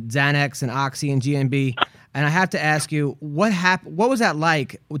on Xanax and Oxy and GMB, and I have to ask you, what happened? What was that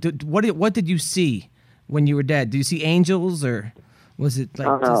like? What did you see when you were dead? Did you see angels, or was it like?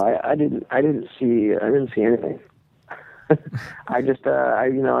 Oh no, I didn't see anything. I just I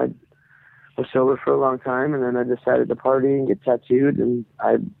was sober for a long time, and then I decided to party and get tattooed, and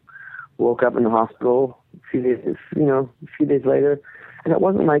I woke up in the hospital a few days later. And it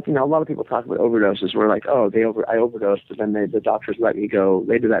wasn't like, a lot of people talk about overdoses where like, oh, I overdosed, and then the doctors let me go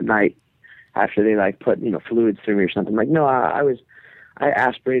later that night after they like put, fluids through me or something. Like, no, I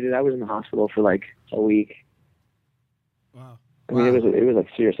aspirated. I was in the hospital for like a week. Wow. I mean, it was like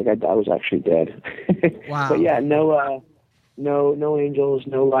serious. Like I was actually dead. Wow. But yeah, no angels,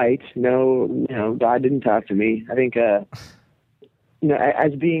 no light, no, God didn't talk to me. I think,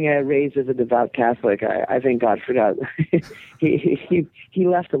 as being raised as a devout Catholic, I think God forgot. he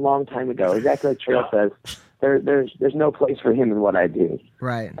left a long time ago. Exactly like Cheryl says. there's no place for him in what I do.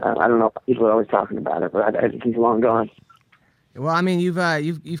 Right. I don't know if people are always talking about it, but I think he's long gone. Well, I mean,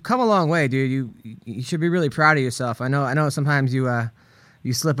 you've come a long way, dude. You should be really proud of yourself. I know sometimes you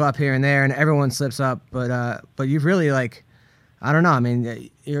slip up here and there, and everyone slips up, but you've really, like, I don't know. I mean,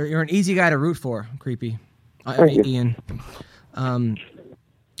 you're an easy guy to root for, Creepy, Ian. And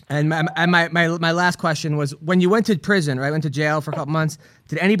my last question was, when you went to prison, right? Went to jail for a couple months.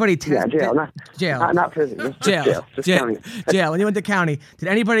 Did anybody test? Yeah, jail, not prison. Just jail, county. jail. When you went to county, did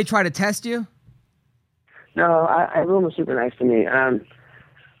anybody try to test you? No, everyone was super nice to me. I'd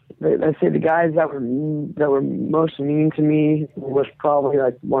say the guys that were most mean to me was probably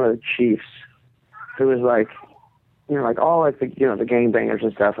like one of the chiefs, who was like, like all like the the gangbangers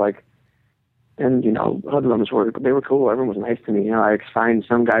and stuff, like, and hoodlums they were cool. Everyone was nice to me. I signed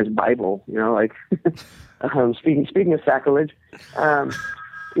some guy's Bible. Like speaking of sacrilege,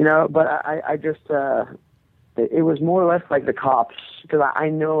 but I just it was more or less like the cops, because I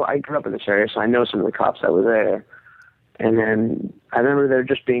grew up in this area, so I know some of the cops that were there. And then I remember there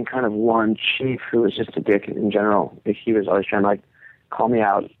just being kind of one chief who was just a dick in general. Like, he was always trying to like call me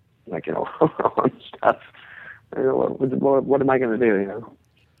out, like on stuff. What am I going to do?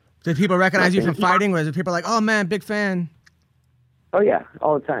 Did people recognize you from fighting? Was it people like, oh man, big fan? Oh yeah,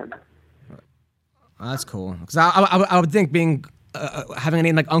 all the time. Oh, that's cool. Because I would think being having a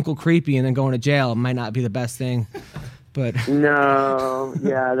name like Uncle Creepy and then going to jail might not be the best thing, but no,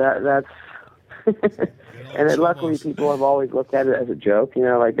 yeah, that's. And luckily, people have always looked at it as a joke.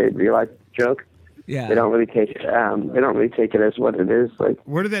 Like they realize joke. Yeah. They don't really take it. They don't really take it as what it is. Like,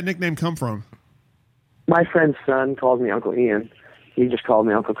 where did that nickname come from? My friend's son calls me Uncle Ian. He just called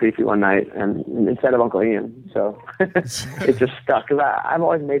me Uncle Creepy one night, and instead of Uncle Ian, so it just stuck. Because I've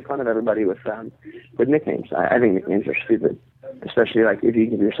always made fun of everybody with nicknames. I think nicknames are stupid, especially like if you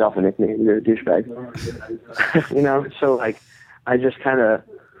give yourself a nickname, you're a douchebag. So like I just kind of.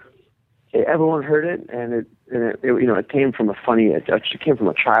 Everyone heard it, and it came from it came from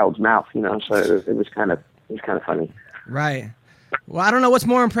a child's mouth, so it was kind of funny. Right. Well, I don't know what's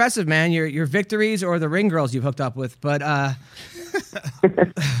more impressive, man, your victories or the ring girls you've hooked up with, but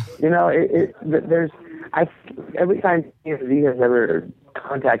there's every time TMZ has ever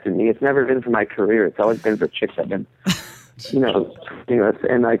contacted me, it's never been for my career. It's always been for chicks I've been.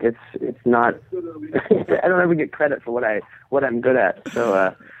 And like it's not. I don't ever get credit for what I'm good at.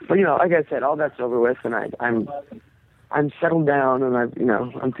 So, but like I said, all that's over with, and I'm settled down, and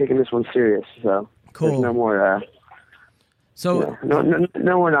I'm taking this one serious. So cool. There's no more. No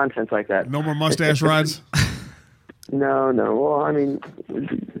more nonsense like that. No more mustache rides. No. Well, I mean,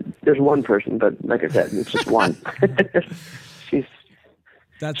 there's one person, but like I said, it's just one. she's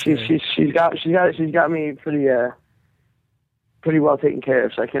got me pretty well taken care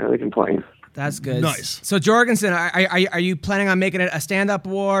of, so I can't really complain. That's good. Nice. So Jorgensen, are you planning on making it a stand-up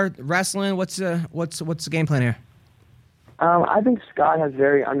war, wrestling? What's the game plan here? I think Scott has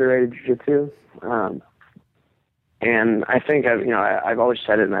very underrated jiu-jitsu, and I think I've always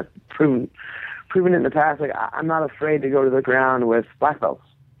said it, and I've proven it in the past. Like, I'm not afraid to go to the ground with black belts.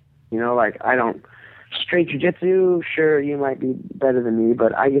 Like, I don't straight jiu-jitsu. Sure, you might be better than me,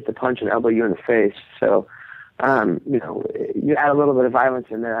 but I get to punch and elbow you in the face. So. You add a little bit of violence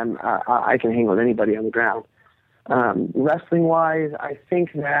in there, I can hang with anybody on the ground. Wrestling-wise, I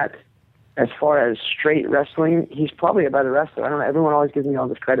think that as far as straight wrestling, he's probably a better wrestler. I don't know. Everyone always gives me all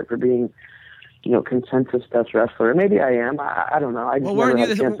this credit for being, consensus best wrestler. Maybe I am. I don't know. Weren't you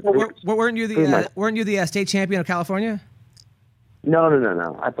the state champion of California?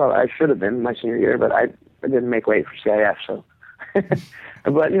 No. I thought I should have been my senior year, but I didn't make weight for CIF. So,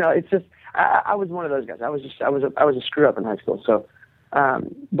 but it's just. I was one of those guys. I was a screw up in high school. So,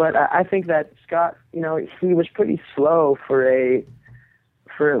 but I think that Scott, he was pretty slow for a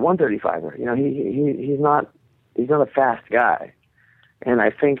 135er. He's not a fast guy, and I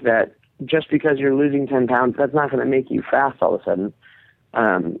think that just because you're losing 10 pounds, that's not going to make you fast all of a sudden.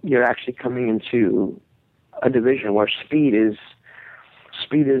 You're actually coming into a division where speed is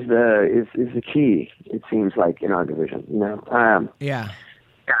the key. It seems like in our division, Yeah.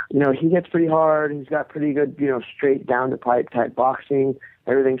 He hits pretty hard. He's got pretty good, straight down the pipe type boxing.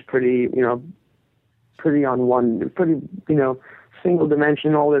 Everything's pretty, pretty on one, pretty, single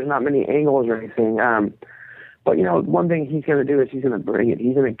dimensional. There's not many angles or anything. But one thing he's going to do is he's going to bring it.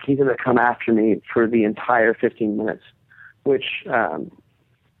 He's going to come after me for the entire 15 minutes, which, I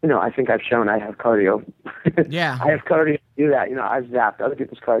think I've shown I have cardio. Yeah. I have cardio to do that. I've zapped other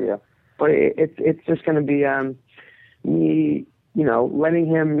people's cardio, but it's just going to be me. Letting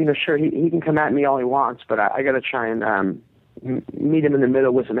him, sure, he can come at me all he wants, but I got to try and meet him in the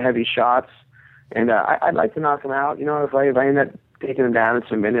middle with some heavy shots And I'd like to knock him out. You know, if I end up taking him down and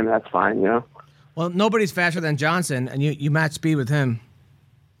submitting him, that's fine, you know. Well, nobody's faster than Johnson, and you match speed with him.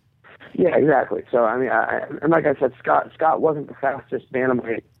 Yeah, exactly. So, I mean, and like I said, Scott wasn't the fastest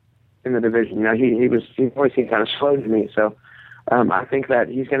bantamweight in the division. You know, he always seemed kind of slow to me. So, I think that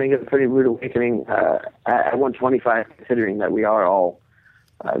he's going to get a pretty rude awakening at 125, considering that we are all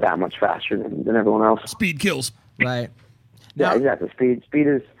that much faster than everyone else. Speed kills. Right. Yeah, exactly. Speed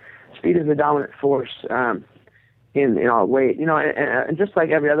is the dominant force in our weight. You know, and just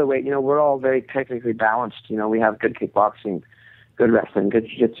like every other weight, you know, we're all very technically balanced. You know, we have good kickboxing, good wrestling, good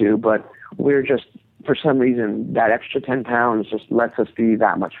jiu-jitsu, but we're just, for some reason, that extra 10 pounds just lets us be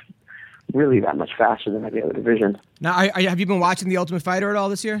that much faster than every other division. Now, have you been watching The Ultimate Fighter at all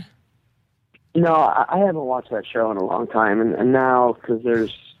this year? No, I haven't watched that show in a long time, and now, because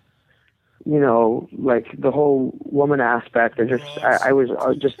there's, you know, like the whole woman aspect, I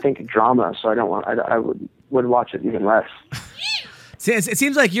just think drama, so I would watch it even less. See, it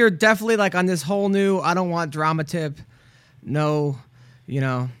seems like you're definitely like on this whole new I don't want drama tip. No, you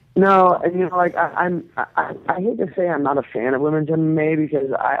know. No, and you know, like I hate to say I'm not a fan of women's MMA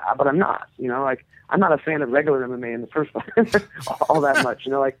but I'm not. You know, like I'm not a fan of regular MMA in the first place all that much.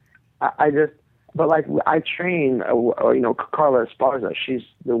 You know, like but like I train, you know, Carla Esparza. She's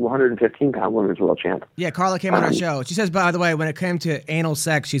the 115-pound women's world champ. Yeah, Carla came on our show. She says, by the way, when it came to anal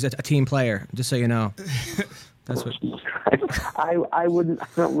sex, she's a team player. Just so you know. That's what. I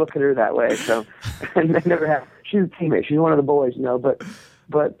don't look at her that way. So, and I never have. She's a teammate. She's one of the boys, you know. But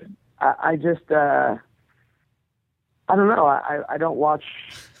I just I don't know. I don't watch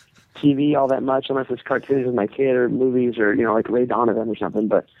TV all that much unless it's cartoons with my kid or movies or, you know, like Ray Donovan or something.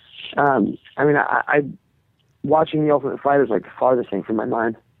 But I mean, I watching The Ultimate Fighter is like the farthest thing from my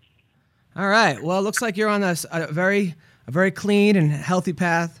mind. All right. Well, it looks like you're on a very clean and healthy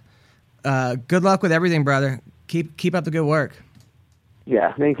path. Good luck with everything, brother. Keep up the good work.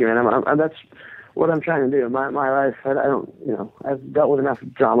 Yeah, thank you, man. That's what I'm trying to do. My life, I don't, you know, I've dealt with enough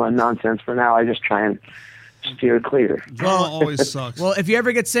drama and nonsense for now. I just try and steer clear. Drama always sucks. Well, if you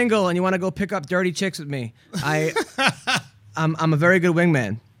ever get single and you want to go pick up dirty chicks with me, I'm a very good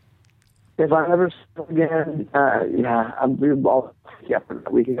wingman. If I ever again,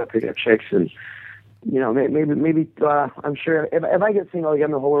 we can go pick up chicks, and you know, maybe I'm sure if I get single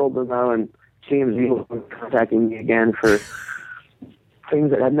again, the whole world will know, and TMZ will be contacting me again for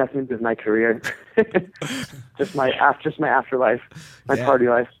things that have nothing to do with my career, just my afterlife, my party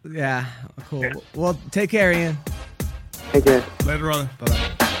life. Yeah, cool. Well, take care, Ian. Take care. Later, brother.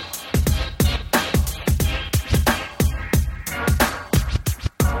 Bye-bye.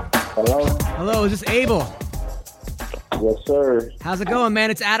 Hello. Hello, is this Abel? Yes, sir. How's it going,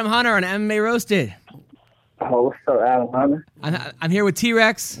 man? It's Adam Hunter on MMA Roasted. Oh, what's up, Adam Hunter? I'm here with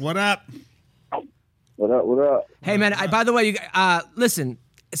T-Rex. What up? What up? Hey, man, by the way, listen,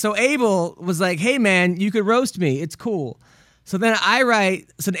 so Abel was like, hey, man, you could roast me. It's cool. So then I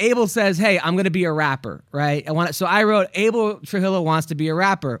write, so Abel says, hey, I'm going to be a rapper, right? So I wrote, Abel Trujillo wants to be a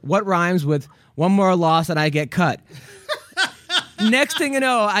rapper. What rhymes with one more loss and I get cut? Next thing you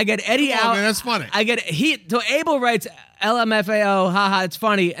know, I get Eddie Come on, man, that's funny. So Abel writes LMFAO, haha, it's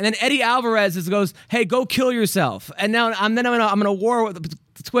funny. And then Eddie Alvarez goes, hey, go kill yourself. And now I'm in a war with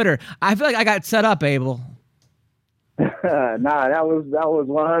Twitter. I feel like I got set up, Abel. Nah, that was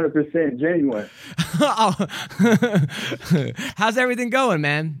 100% genuine. How's everything going,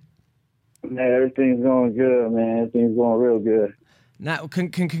 man? Man, everything's going good, man. Everything's going real good. Now,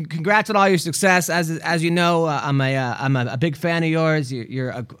 congrats on all your success. As you know, I'm a big fan of yours. You're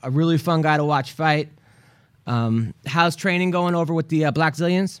a really fun guy to watch fight. How's training going over with the Black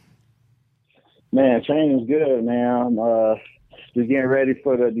Zillions? Man, training's good, man. I'm just getting ready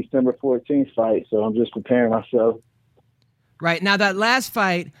for the December 14th fight, so I'm just preparing myself. Right. Now, that last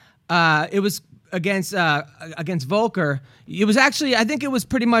fight, it was against Volker. It was actually, I think it was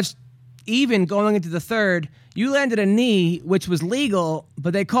pretty much even going into the third. You landed a knee, which was legal,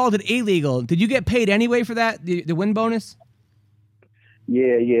 but they called it illegal. Did you get paid anyway for that, the win bonus?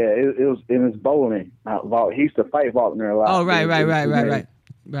 Yeah. It was bowling. He used to fight Faulkner a lot. Oh, right.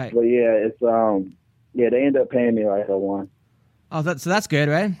 But yeah, it's they ended up paying me like I won. Oh, so that's good,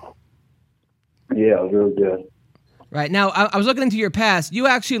 right? Yeah, it was real good. Right. Now, I was looking into your past. You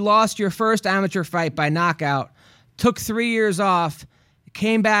actually lost your first amateur fight by knockout, took 3 years off,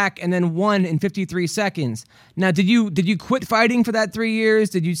 came back, and then won in 53 seconds. Now, did you quit fighting for that 3 years?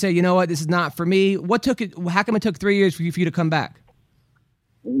 Did you say, you know what, this is not for me? How come it took 3 years for you to come back?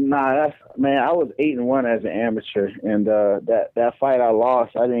 Nah, I was 8-1 as an amateur, and that fight I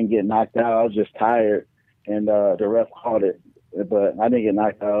lost, I didn't get knocked out. I was just tired, and the ref called it, but I didn't get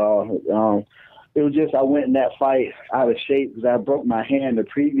knocked out at all. it was just I went in that fight out of shape because I broke my hand the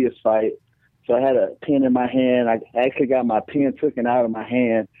previous fight. So I had a pin in my hand. I actually got my pin taken out of my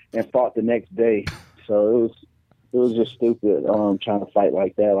hand and fought the next day. So it was just stupid trying to fight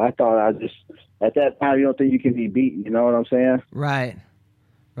like that. I thought at that time you don't think you can be beaten. You know what I'm saying? Right.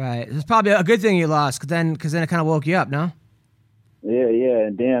 It's probably a good thing you lost because then it kind of woke you up, no? Yeah.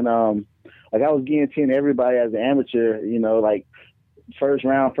 And then like I was guillotining everybody as an amateur. You know, like first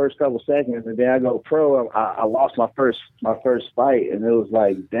round, first couple seconds, and then I go pro. I lost my first fight, and it was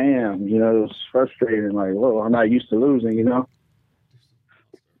like, damn, you know, it was frustrating. Like, whoa, I'm not used to losing, you know.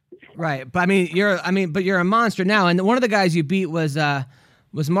 Right, but you're a monster now. And one of the guys you beat was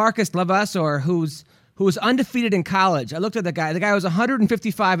Marcus Levasseur, who was undefeated in college. I looked at the guy. The guy was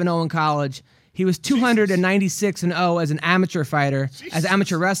 155-0 in college. He was 296-0 as an amateur fighter, as an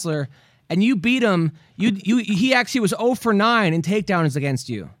amateur wrestler. And you beat him. He actually was 0 for 9 in takedowns against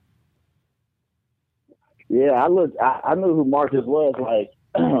you. Yeah, I knew who Marcus was. Like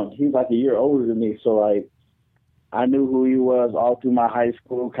he's like a year older than me, so like I knew who he was all through my high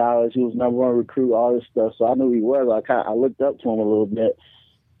school, college. He was #1 recruit, all this stuff. So I knew who he was. I looked up to him a little bit.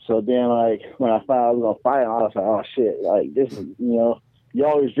 So then, like when I found I was gonna fight him, I was like, oh shit, like this is, you know, you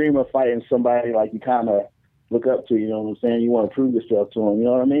always dream of fighting somebody like you kind of look up to. You know what I'm saying? You want to prove yourself to him. You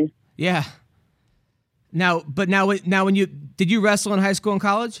know what I mean? Yeah. Now, when did you wrestle in high school and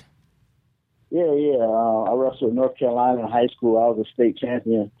college? Yeah. I wrestled in North Carolina in high school. I was a state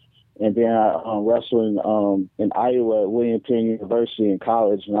champion, and then I wrestled in Iowa at William Penn University in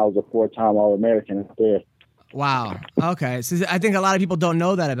college, and I was a 4-time All-American up there. Wow. Okay. So I think a lot of people don't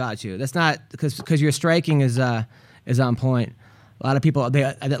know that about you. That's not because your striking is on point. A lot of people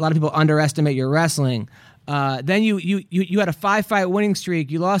underestimate your wrestling. Then you had a 5-fight winning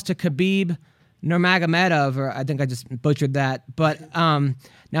streak. You lost to Khabib Nurmagomedov, or I think I just butchered that. But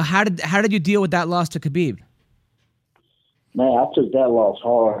now, how did you deal with that loss to Khabib? Man, I took that loss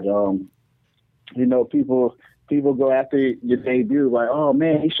hard. You know, people go after your debut like, oh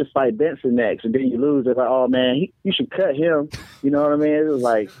man, he should fight Benson next, and then you lose. They're like, oh man, you should cut him. You know what I mean?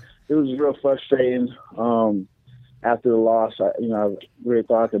 It was real frustrating. After the loss, I really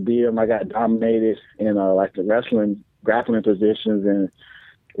thought I could beat him. I got dominated in like the grappling positions, and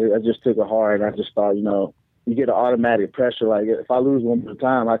I just took it hard. I just thought, you know, you get an automatic pressure. Like if I lose one more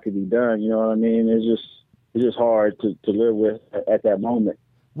time, I could be done. You know what I mean? It's just hard to live with at that moment.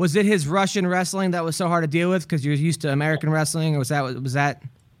 Was it his Russian wrestling that was so hard to deal with because you're used to American wrestling, or was that?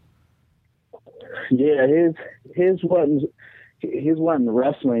 Yeah, his wasn't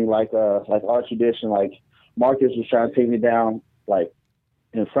wrestling like our tradition. Like Marcus was trying to take me down like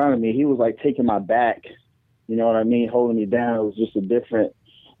in front of me. He was like taking my back. You know what I mean? Holding me down. It was just a different.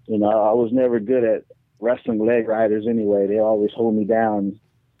 You know, I was never good at wrestling leg riders anyway. They always hold me down, and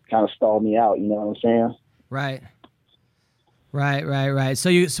kind of stall me out. You know what I'm saying? Right.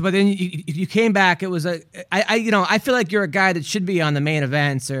 But then you came back. It was I feel like you're a guy that should be on the main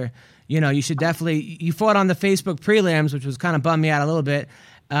events, or you should definitely. You fought on the Facebook prelims, which was kind of bummed me out a little bit,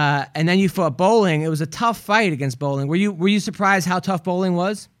 and then you fought Bowling. It was a tough fight against Bowling. Were you surprised how tough Bowling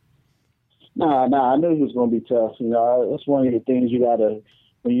was? No, I knew he was going to be tough. You know, that's one of the things you got to.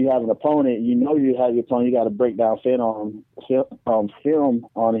 When you have an opponent, you know you have your opponent. You got to break down film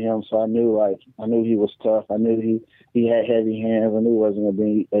on him. So I knew he was tough. I knew he had heavy hands. I knew it wasn't going to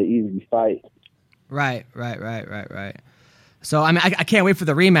be an easy fight. Right. So I mean, I can't wait for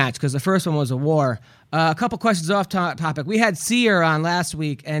the rematch because the first one was a war. A couple questions off topic. We had Sear on last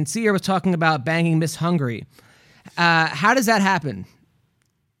week, and Sear was talking about banging Miss Hungary. How does that happen?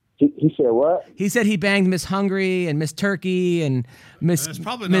 He said what? He said he banged Miss Hungary and Miss Turkey and Miss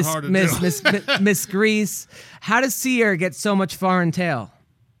Greece. How does Sear get so much foreign tail?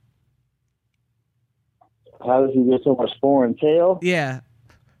 How does he get so much foreign tail? Yeah.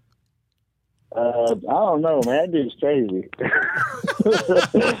 I don't know, man. That dude's crazy.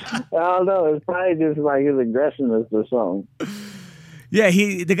 I don't know. It's probably just like his aggressiveness or something. Yeah,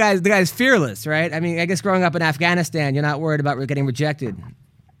 the guy's fearless, right? I mean, I guess growing up in Afghanistan, you're not worried about getting rejected.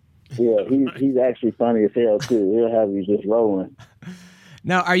 Yeah, he's actually funny as hell too. He'll have you just rolling.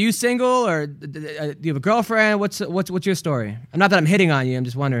 Now, are you single or do you have a girlfriend? What's your story? Not that I'm hitting on you. I'm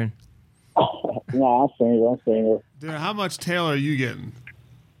just wondering. No, I'm single. Dude, how much tail are you getting?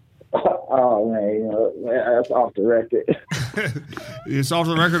 Oh man, that's off the record. It's off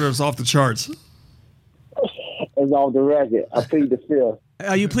the record or it's off the charts? It's off the record. I plead the fifth.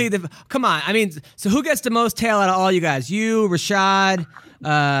 Oh, you plead the... Come on. I mean, so who gets the most tail out of all you guys? You, Rashad,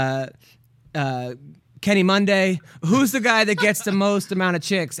 Kenny Monday. Who's the guy that gets the most amount of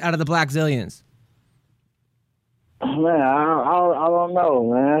chicks out of the Black Zillions? Man, I don't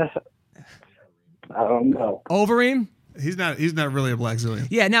know, man. I don't know. Overeem? He's not really a black zillion.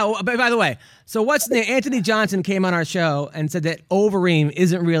 Yeah, no, but by the way, so what's the Anthony Johnson came on our show and said that Overeem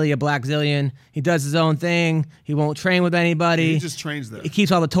isn't really a black zillion. He does his own thing. He won't train with anybody. He just trains there. He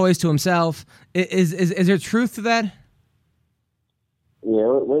keeps all the toys to himself. Is there truth to that? Yeah,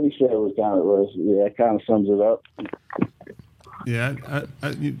 what he said it kind of sums it up. Yeah,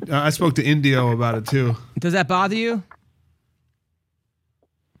 I spoke to Indio about it too. Does that bother you?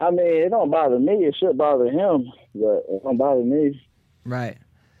 I mean, it don't bother me. It should bother him, but it don't bother me. Right.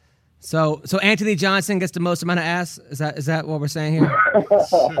 So Anthony Johnson gets the most amount of ass? Is that what we're saying here?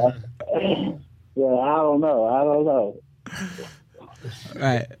 Yeah, I don't know.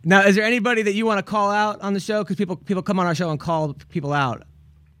 Right. Now, is there anybody that you want to call out on the show? Because people come on our show and call people out.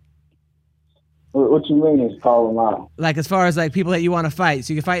 What you mean is call them out? Like as far as like people that you want to fight.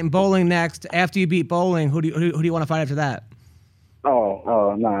 So you can fight in bowling next. After you beat bowling, who do you want to fight after that?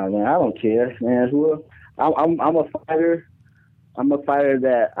 Oh, nah, man, I don't care, man. I'm a fighter. I'm a fighter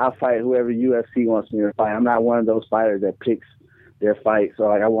that I fight whoever UFC wants me to fight. I'm not one of those fighters that picks their fight. So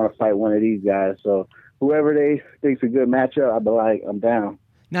like, I want to fight one of these guys. So whoever they think's a good matchup, I'll be like, I'm down.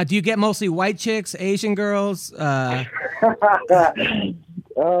 Now, do you get mostly white chicks, Asian girls? Oh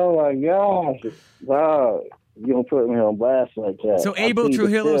my gosh! Wow, you don't put me on blast like that. So Abel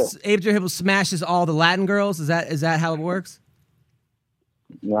Trujillo smashes all the Latin girls. Is that how it works?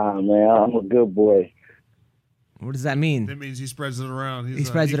 Nah, man, I'm a good boy. What does that mean? That means he spreads it around. He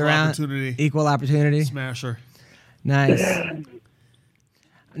spreads it around. Equal opportunity. Smasher. Nice.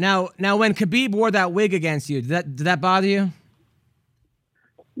 Now, when Khabib wore that wig against you, did that bother you?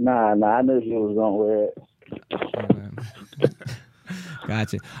 Nah, I knew he was gonna wear it.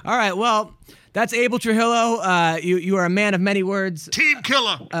 Gotcha. All right. Well, that's Abel Trujillo. You are a man of many words. Team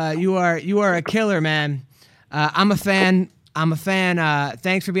killer. You are a killer, man. I'm a fan.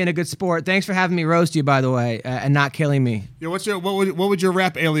 Thanks for being a good sport. Thanks for having me roast you, by the way, and not killing me. Yeah. What would your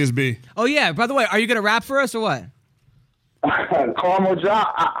rap alias be? Oh yeah. By the way, are you gonna rap for us or what? Carmel John,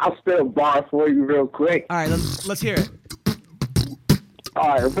 I'll spit a bar for you real quick. All right. Let's hear it. All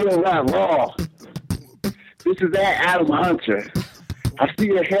right, real rap raw. This is that Adam Hunter. I see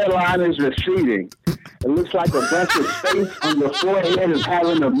your hairline is receding. It looks like a bunch of space on your forehead is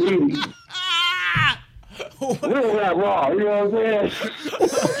having a meeting. Real rap raw, you know what I'm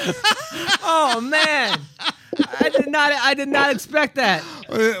saying? Oh man, I did not expect that.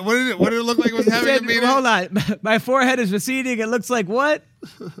 What did it look like it was having a meeting? Hold on, my forehead is receding. It looks like what?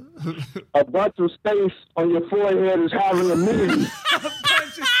 A bunch of space on your forehead is having a meeting.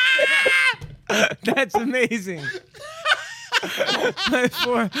 That's amazing.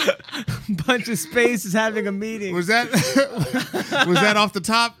 Bunch of space is having a meeting. Was that off the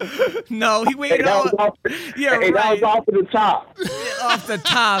top? No, he waited That was off the top. Off the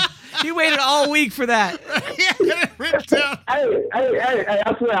top. He waited all week for that. Yeah, written down. Hey,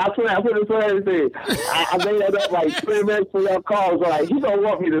 I swear, I put it for everything. I made that up like 3 minutes for your calls. Like, he don't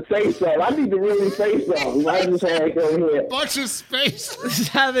want me to say something. I need to really say something. I just had to go ahead. Bunch of space. He's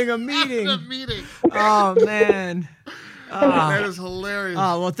having a meeting. A meeting. Oh, man. Oh. That is hilarious.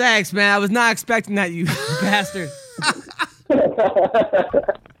 Oh, well, thanks, man. I was not expecting that, you bastard.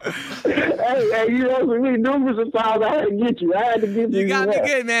 Hey, you know, for me, numerous times I had to get you. I had to get you. You got me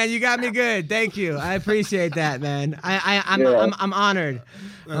good, man. You got me good. Thank you. I appreciate that, man. I'm honored.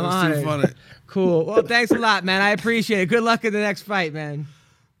 That was too funny. Cool. Well, thanks a lot, man. I appreciate it. Good luck in the next fight, man.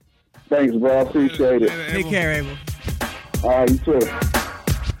 Thanks, bro. I appreciate it. Take care, Abel. All right, you too.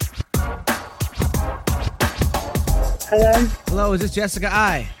 Hello? Hello, is this Jessica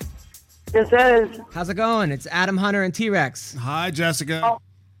I? This is. How's it going? It's Adam Hunter and T-Rex. Hi, Jessica. Oh.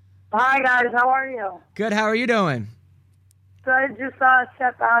 Hi, guys. How are you? Good. How are you doing? So I just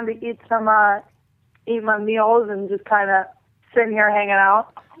sat down to eat my meals and just kind of sitting here hanging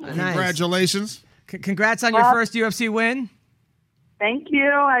out. Nice. Congratulations. Congrats on your first UFC win. Thank you.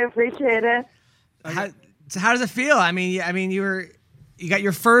 I appreciate it. How does it feel? I mean, you got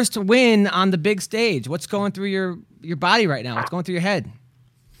your first win on the big stage. What's going through your body right now? What's going through your head?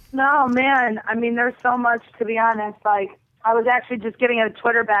 No, man. I mean, there's so much, to be honest. Like, I was actually just getting in a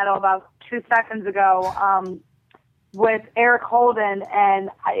Twitter battle about 2 seconds ago with Eric Holden, and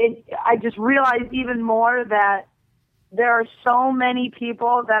I just realized even more that there are so many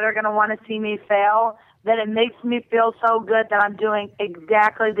people that are going to want to see me fail that it makes me feel so good that I'm doing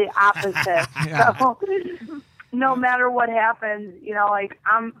exactly the opposite. Yeah. So no matter what happens, you know, like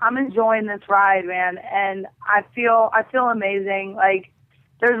I'm enjoying this ride, man, and I feel amazing. Like,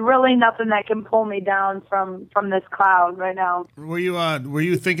 there's really nothing that can pull me down from this cloud right now. Were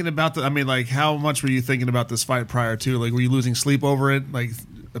you thinking about how much were you thinking about this fight prior to? Like, were you losing sleep over it? Like,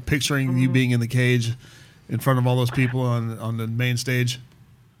 picturing you being in the cage in front of all those people on the main stage?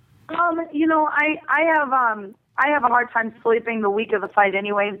 I have a hard time sleeping the week of the fight,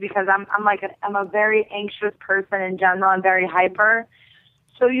 anyways, because I'm a very anxious person in general. I'm very hyper.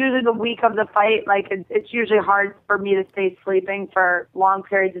 So usually the week of the fight, like it's usually hard for me to stay sleeping for long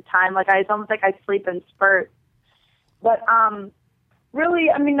periods of time. Like it's almost like I sleep in spurts. But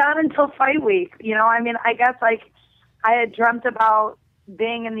really, I mean, not until fight week. I guess like I had dreamt about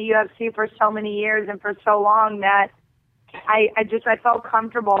being in the UFC for so many years and for so long that I felt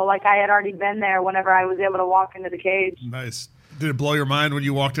comfortable, like I had already been there whenever I was able to walk into the cage. Nice. Did it blow your mind when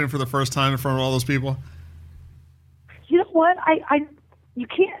you walked in for the first time in front of all those people? You know what? You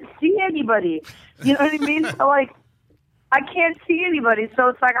can't see anybody. You know what I mean? So like, I can't see anybody. So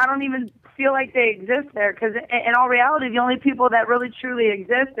it's like I don't even feel like they exist there, because in all reality, the only people that really truly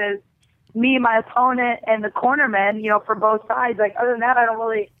exist is me, my opponent, and the cornerman. For both sides. Like other than that, I don't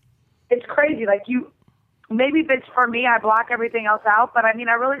really. It's crazy. Like maybe if it's for me, I block everything else out. But I mean,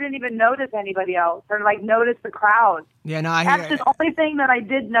 I really didn't even notice anybody else or like notice the crowd. Yeah, no, I hear. Actually, the only thing that I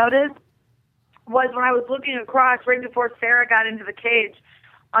did notice was when I was looking across right before Sarah got into the cage.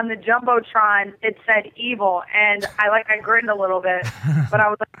 On the Jumbotron, it said evil, and I grinned a little bit, but I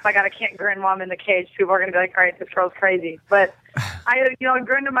was like, oh my God, I can't grin while I'm in the cage. People are going to be like, all right, this girl's crazy. But I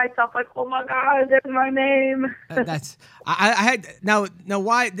grinned to myself like, oh my God, there's my name. I had, now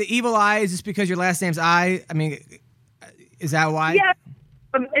why the evil eye? Is this because your last name's I? I mean, is that why? Yeah,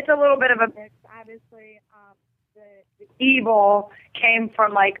 it's a little bit of a mix, obviously. The evil came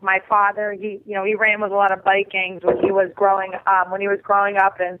from like my father. He ran with a lot of bike gangs when he was growing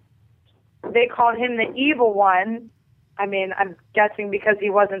up, and they called him the evil one. I mean, I'm guessing because he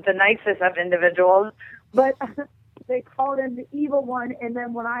wasn't the nicest of individuals, but they called him the evil one. And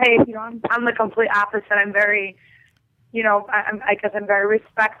then when I'm the complete opposite. I'm very, I guess I'm very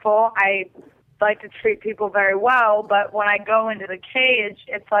respectful. I like to treat people very well, but when I go into the cage,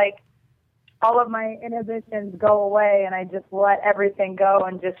 it's like all of my inhibitions go away, and I just let everything go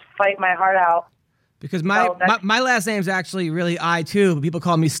and just fight my heart out. Because my last name's actually really I too, but people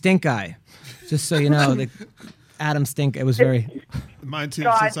call me Stink Eye. Just so you know, Adam Stink. It was very. Mine too.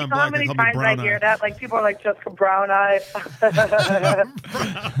 God, Since I'm black, how many they call me times Brown I hear Eye. that? Like people are like Jessica Brown Eye,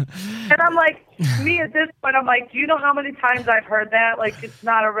 and I'm like, me at this point, I'm like, do you know how many times I've heard that? Like it's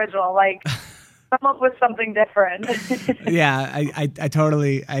not original. Like. Come up with something different. Yeah, I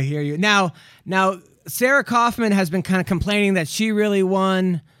totally hear you. Now Sarah Kaufman has been kind of complaining that she really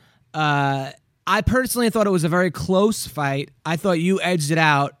won. I personally thought it was a very close fight. I thought you edged it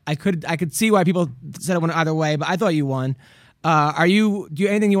out. I could see why people said it went either way, but I thought you won. Do you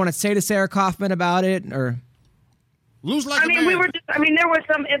anything you want to say to Sarah Kaufman about it, or? Lose like a man. There was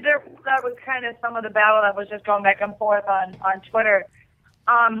that was kind of some of the battle that was just going back and forth on Twitter.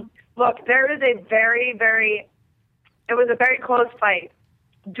 Look, there is it was a very close fight.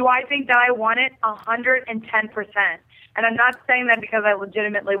 Do I think that I won it? 110%. And I'm not saying that because I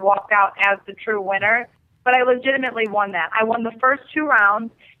legitimately walked out as the true winner, but I legitimately won that. I won the first 2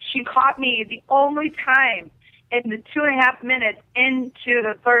 rounds. She caught me the only time in the 2.5 minutes into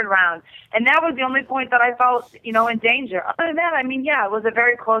the 3rd round. And that was the only point that I felt, in danger. Other than that, it was a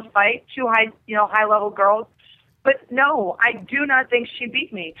very close fight. 2 high-level girls. But no, I do not think she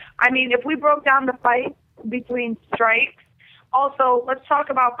beat me. If we broke down the fight between strikes, also let's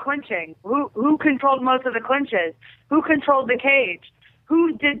talk about clinching. Who controlled most of the clinches? Who controlled the cage?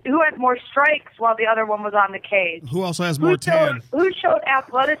 Who had more strikes while the other one was on the cage? Who also has more tan? Who showed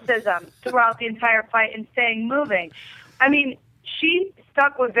athleticism throughout the entire fight and staying moving? She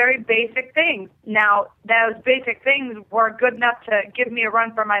stuck with very basic things. Now, those basic things were good enough to give me a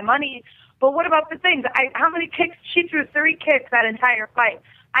run for my money. But what about the things? How many kicks? She threw 3 kicks that entire fight.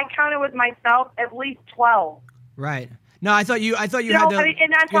 I counted with myself at least 12. Right. No, I thought you had the.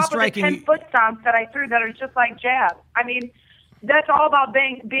 And on top of the 10-foot stomps that I threw that are just like jabs. That's all about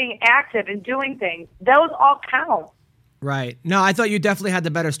being active and doing things. Those all count. Right. No, I thought you definitely had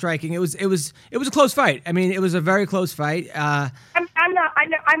the better striking. It was a close fight. It was a very close fight. I'm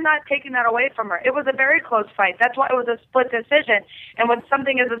not taking that away from her. It was a very close fight. That's why it was a split decision. And when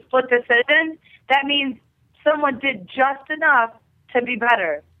something is a split decision, that means someone did just enough to be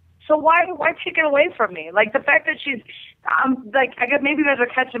better. So why take it away from me? Like the fact that she's, I guess maybe you guys are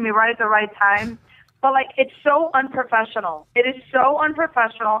catching me right at the right time. But it's so unprofessional. It is so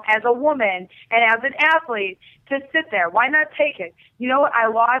unprofessional as a woman and as an athlete to sit there. Why not take it? You know what? I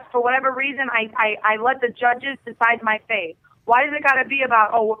lost for whatever reason. I let the judges decide my fate. Why does it got to be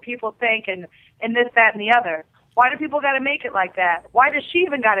about, what people think and this, that, and the other? Why do people got to make it like that? Why does she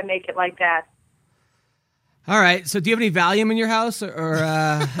even got to make it like that? All right. So do you have any Valium in your house or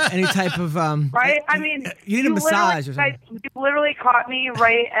any type of right? I mean, you need a massage or something. You literally caught me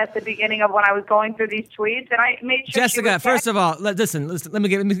right at the beginning of when I was going through these tweets, and I made sure. Jessica, first of all, listen. Let me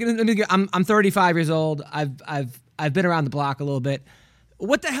get. I'm 35 years old. I've been around the block a little bit.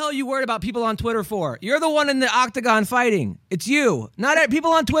 What the hell are you worried about people on Twitter for? You're the one in the octagon fighting. It's you, not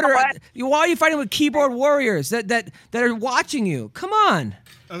people on Twitter. Why are you fighting with keyboard warriors that are watching you? Come on.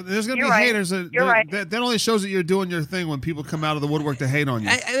 There's going to be haters. That only shows that you're doing your thing when people come out of the woodwork to hate on you.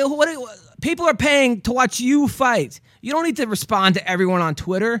 People are paying to watch you fight. You don't need to respond to everyone on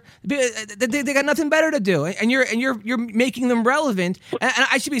Twitter. They got nothing better to do, and you're making them relevant. And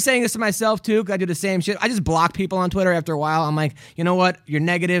I should be saying this to myself too, because I do the same shit. I just block people on Twitter after a while. I'm like, you know what? You're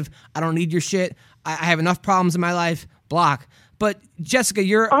negative. I don't need your shit. I have enough problems in my life. Block. But Jessica,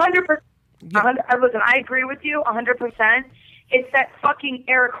 you're 100%. Listen, I agree with you 100%. It's that fucking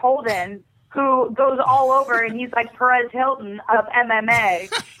Eric Holden who goes all over and he's like Perez Hilton of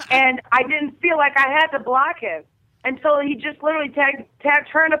MMA. And I didn't feel like I had to block him until he just literally tagged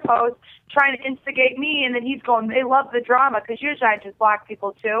her in a post trying to instigate me. And then he's going, they love the drama, because usually I just block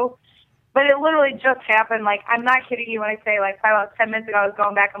people too. But it literally just happened. Like, I'm not kidding you when I say, like, about 10 minutes ago I was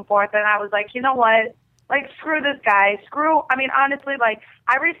going back and forth and I was like, you know what? Like, screw this guy. I mean, honestly, like,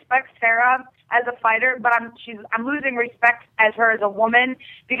 I respect Sarah as a fighter, but I'm losing respect as her as a woman,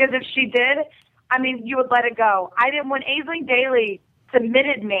 because if she did, I mean, you would let it go. I didn't. When Aisling Daly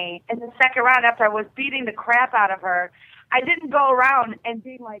submitted me in the second round after I was beating the crap out of her, I didn't go around and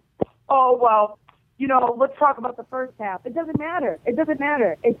being like, oh, well, you know, let's talk about the first half. It doesn't matter. It doesn't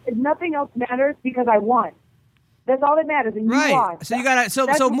matter. Nothing else matters because I won. That's all that matters, and you lost. So you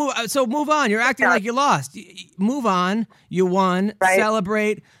gotta move on. You're acting like you lost. Move on. You won. Right.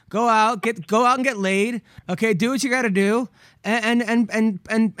 Celebrate. Go out and get laid. Okay, do what you got to do,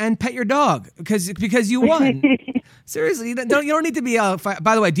 and pet your dog because you won. Seriously, you don't need to be.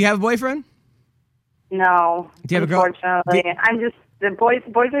 By the way, do you have a boyfriend? No. Do you have a girl? Unfortunately, I'm just. The boys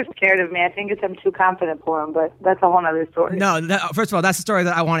are scared of me. I think I'm too confident for them, but that's a whole other story. No, first of all, that's the story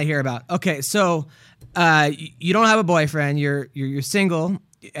that I want to hear about. Okay, so you don't have a boyfriend. You're single,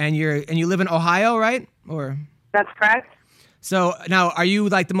 and you live in Ohio, right? Or that's correct. So now, are you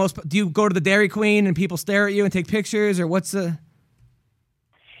like the most? Do you go to the Dairy Queen and people stare at you and take pictures, or what's the?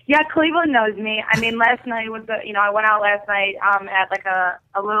 Yeah, Cleveland knows me. I mean, last night was I went out last night at like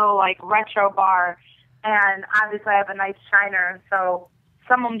a little like retro bar. And obviously I have a nice shiner, so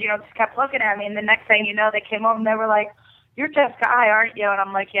some of them, just kept looking at me. And the next thing you know, they came over and they were like, "You're Jessica I, aren't you?" And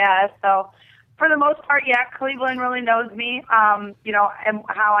I'm like, "Yeah." So for the most part, yeah, Cleveland really knows me, and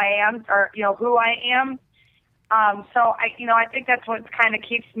how I am, or who I am. So I think that's what kind of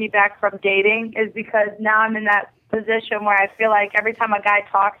keeps me back from dating, is because now I'm in that position where I feel like every time a guy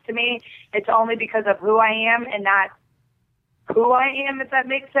talks to me, it's only because of who I am and not who I am. If that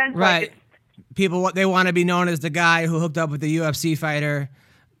makes sense, right? Like, people, they want to be known as the guy who hooked up with the UFC fighter.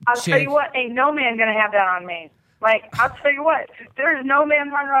 I'll tell you what, ain't no man going to have that on me. Like, I'll tell you what, there's no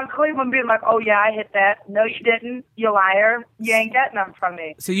man running around Cleveland being like, "Oh, yeah, I hit that." No, you didn't. You liar. You ain't getting them from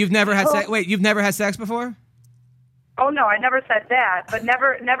me. So you've never had sex? Wait, you've never had sex before? Oh, no, I never said that. But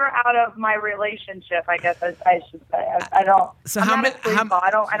never out of my relationship, I guess I should say. I don't. So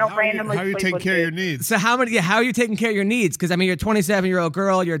I don't randomly. How are you taking care of your needs? So how are you taking care of your needs? Because I mean, you're a 27-year-old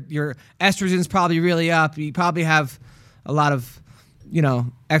girl. Your estrogen's probably really up. You probably have a lot of,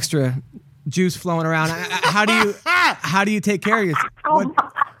 extra juice flowing around. How do you take care of yourself? Oh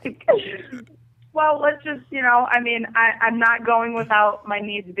my God. Well, let's just, I'm not going without my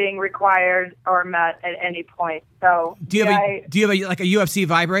needs being required or met at any point. So do you have a UFC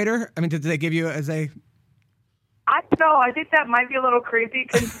vibrator? I mean, did they give you as a? I don't know. I think that might be a little creepy,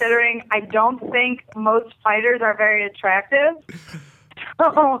 considering I don't think most fighters are very attractive.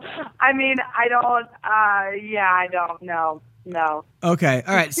 So, I mean, I don't. I don't know. No. Okay.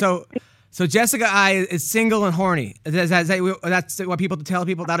 All right. So Jessica I is single and horny. That's what people tell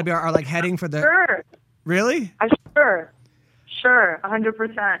people. That'll be our like heading for the. Sure. Really? Sure.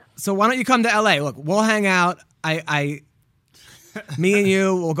 100%. So why don't you come to LA? Look, we'll hang out. Me and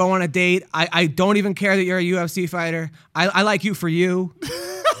you, we'll go on a date. I don't even care that you're a UFC fighter. I like you for you.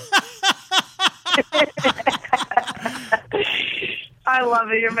 I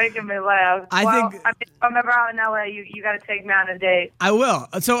love it. You're making me laugh. If I'm ever out in LA, you got to take me on a date. I will.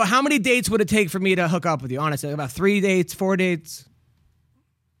 So how many dates would it take for me to hook up with you? Honestly, about 3 dates, 4 dates?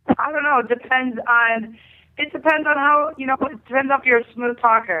 I don't know. It depends on how, it depends if you're a smooth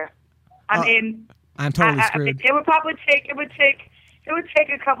talker. I mean, I'm totally screwed. It would take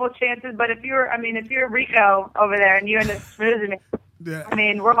a couple of chances, but if you're Rico over there and you end up smoozing me, Yeah. I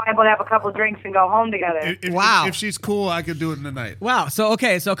mean, we're liable to have a couple drinks and go home together. Wow. If she's cool, I could do it in the night. Wow. So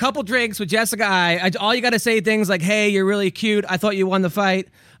a couple drinks with Jessica. All you got to say things like, "Hey, you're really cute. I thought you won the fight,"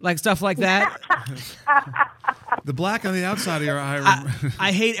 like stuff like that. The black on the outside of your eye.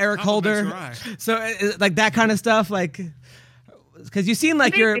 I hate Eric compliments Holder. your eye. So like that kind of stuff, like because you seem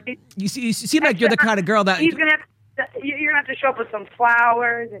like you seem like you're the kind of girl that you're gonna have to show up with some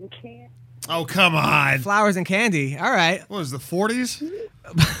flowers and candy. Oh, come on. flowers and candy. All right. What is the 40s?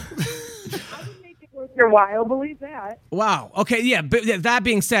 Make it worth your while, believe that. Wow. Okay. Yeah. But that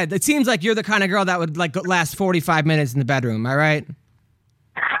being said, it seems like you're the kind of girl that would like last 45 minutes in the bedroom. All right.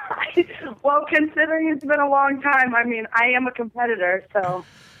 Well, considering it's been a long time, I mean, I am a competitor, so.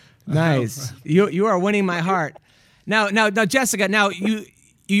 Nice. You are winning my heart. Now, Jessica. Now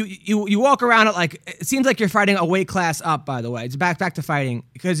you walk around at like it seems like you're fighting a weight class up. By the way, it's back to fighting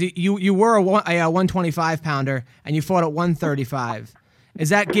because you were a 125 pounder and you fought at 135. Is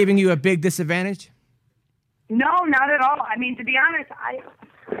that giving you a big disadvantage? No, not at all. I mean, to be honest,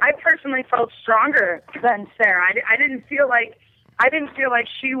 I personally felt stronger than Sarah. I didn't feel like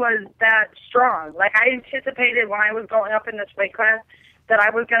she was that strong. Like I anticipated when I was going up in this weight class that I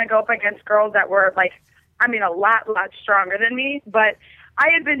was going to go up against girls that were like, I mean, a lot stronger than me. But I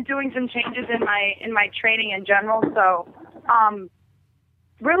had been doing some changes in my training in general. So,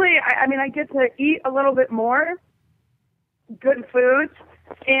 really, I mean, I get to eat a little bit more good foods,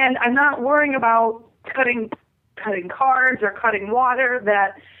 and I'm not worrying about cutting carbs or cutting water.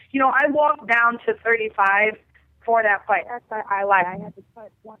 That, I walked down to 35 for that fight. Actually, I lied. I had to cut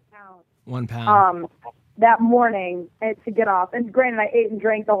 1 pound. 1 pound. That morning to get off. And granted, I ate and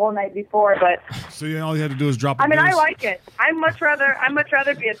drank the whole night before, but So all you had to do is drop a I mean, dose. I like it. I'd much rather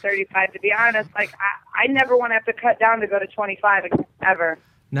be at 35, to be honest. Like, I never want to have to cut down to go to 25 again, ever.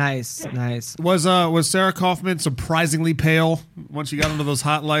 Nice. Was Sarah Kaufman surprisingly pale once you got into those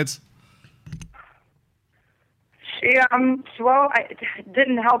hot lights? She, well, it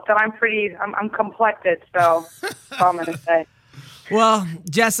didn't help that I'm complected, so that's all I'm going to say. Well,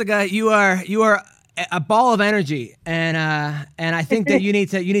 Jessica, you are a ball of energy, and I think that you need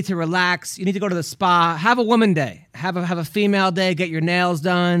to relax. You need to go to the spa. Have a woman day. Have a female day. Get your nails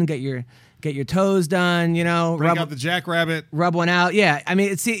done. Get your toes done. Break out the jackrabbit. Rub one out. Yeah, I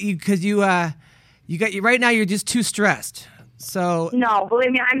mean, it's because you right now. You're just too stressed. So No,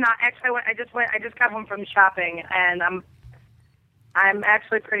 believe me, I'm not. Actually, I just got home from shopping, and I'm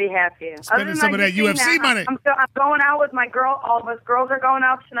actually pretty happy. Spending some of that UFC money. I'm going out with my girl. All of us girls are going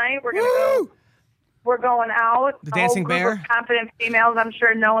out tonight. We're gonna go. We're going out. The Dancing Bear? Group of confident females. I'm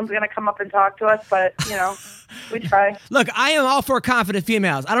sure no one's going to come up and talk to us, but, we try. Look, I am all for confident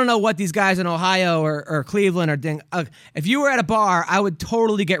females. I don't know what these guys in Ohio or Cleveland are doing. If you were at a bar, I would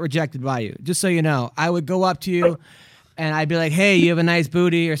totally get rejected by you, just so you know. I would go up to you, and I'd be like, hey, you have a nice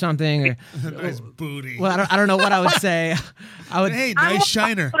booty or something. Or, Nice booty. well, I don't know what I would say. I would. Hey, I'm nice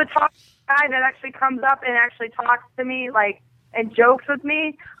shiner. to talk to a guy that actually comes up and actually talks to me, like, and jokes with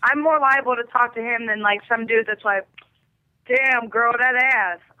me. I'm more liable to talk to him than like some dude that's like, damn, girl, that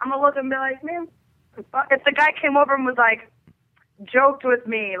ass. I'm gonna look and be like, man, if the guy came over and was like, joked with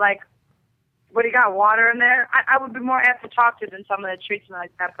me, like, what, he got water in there? I would be more apt to talk to than someone that treats me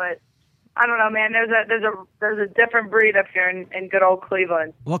like that. But I don't know, man. There's a different breed up here in good old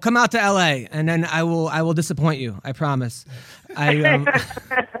Cleveland. Well, come out to LA, and then I will disappoint you. I promise. I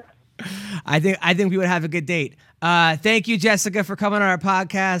think we would have a good date. Thank you, Jessica, for coming on our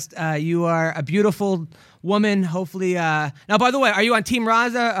podcast. You are a beautiful woman. Hopefully, now, by the way, are you on Team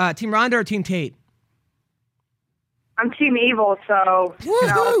Ronda or Team Tate? I'm Team Evil, so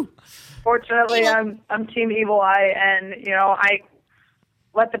fortunately, I'm Team Evil Eye, and I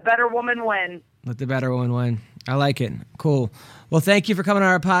let the better woman win. Let the better one win. I like it. Cool. Well, thank you for coming on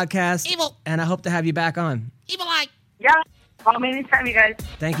our podcast. Evil. And I hope to have you back on. Evil eye. Yeah, call me anytime, you guys.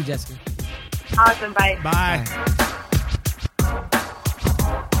 Thank you, Jessica. Awesome, bye. Bye.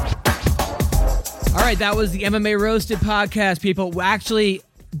 All right, that was the MMA Roasted podcast, people. Actually,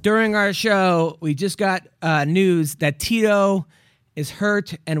 during our show, we just got news that Tito is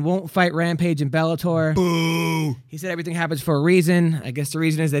hurt and won't fight Rampage in Bellator. Boo. He said everything happens for a reason. I guess the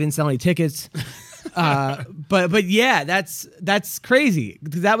reason is they didn't sell any tickets. But yeah, that's crazy.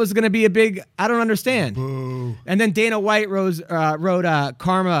 That was going to be a big. I don't understand. Boo. And then Dana White wrote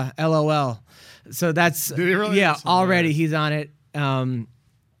Karma LOL. So that's Did he really? Yeah, That's already hilarious. he's on it.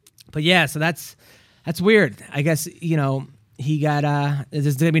 But yeah, so that's weird. I guess he got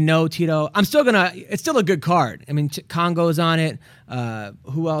there's gonna be no Tito. It's still a good card. I mean, Congo's on it.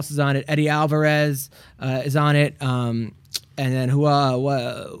 Who else is on it? Eddie Alvarez is on it. And then who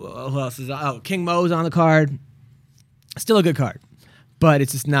else is on? Oh, King Mo's on the card. Still a good card. but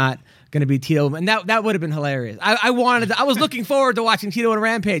it's just not going to be Tito. And that would have been hilarious. I was looking forward to watching Tito and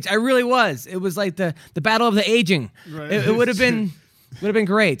Rampage. I really was. It was like the battle of the aging. Right. It would have been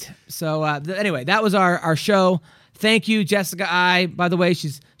great. So anyway, that was our show. Thank you, Jessica I. By the way,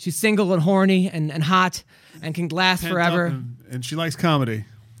 she's single and horny and hot and can last Pent forever. up and she likes comedy.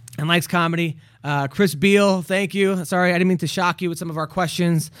 And likes comedy. Chris Beal, thank you. Sorry, I didn't mean to shock you with some of our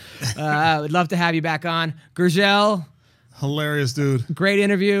questions. Would love to have you back on. Gurgel, hilarious dude. Great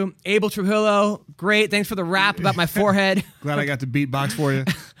interview. Abel Trujillo, great. Thanks for the rap about my forehead. Glad I got to beatbox for you.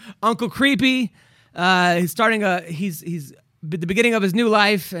 Uncle Creepy, he's the beginning of his new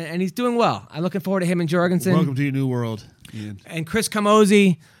life, and he's doing well. I'm looking forward to him and Jorgensen. Welcome to your new world, Ian. And Chris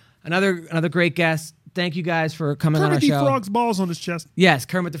Camozzi, another great guest. Thank you guys for coming on our show. Kermit the Frog's balls on his chest. Yes,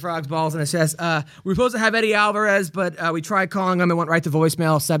 Kermit the Frog's balls on his chest. We were supposed to have Eddie Alvarez, but we tried calling him. It went right to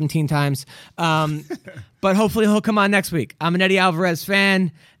voicemail 17 times. But hopefully he'll come on next week. I'm an Eddie Alvarez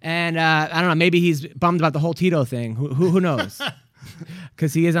fan, and I don't know, maybe he's bummed about the whole Tito thing. Who knows?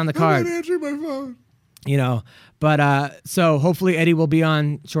 Because he is on the card. I'm not answering my phone. You know, but so hopefully Eddie will be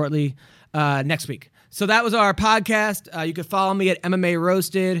on shortly next week. So that was our podcast. You can follow me at MMA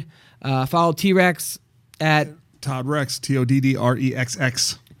Roasted. Follow T-Rex at Todd Rex,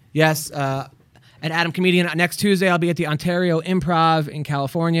 TODDREXX. Yes, and Adam Comedian. Next Tuesday, I'll be at the Ontario Improv in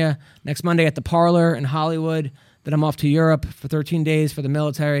California. Next Monday at the Parlor in Hollywood. Then I'm off to Europe for 13 days for the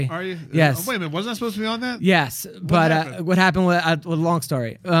military. Are you? Yes. Wait a minute. Wasn't I supposed to be on that? Yes, but what happened with a long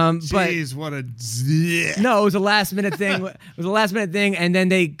story. Jeez, what a... No, it was a last minute thing. It was a last minute thing, and then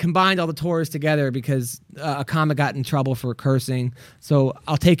they combined all the tours together because a comic got in trouble for cursing. So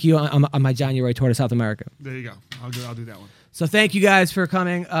I'll take you on my January tour to South America. There you go. I'll do that one. So thank you guys for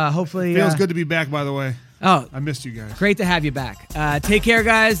coming. Hopefully... Feels good to be back, by the way. Oh, I missed you guys. Great to have you back. Take care,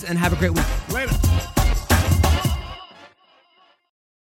 guys, and have a great week. Later.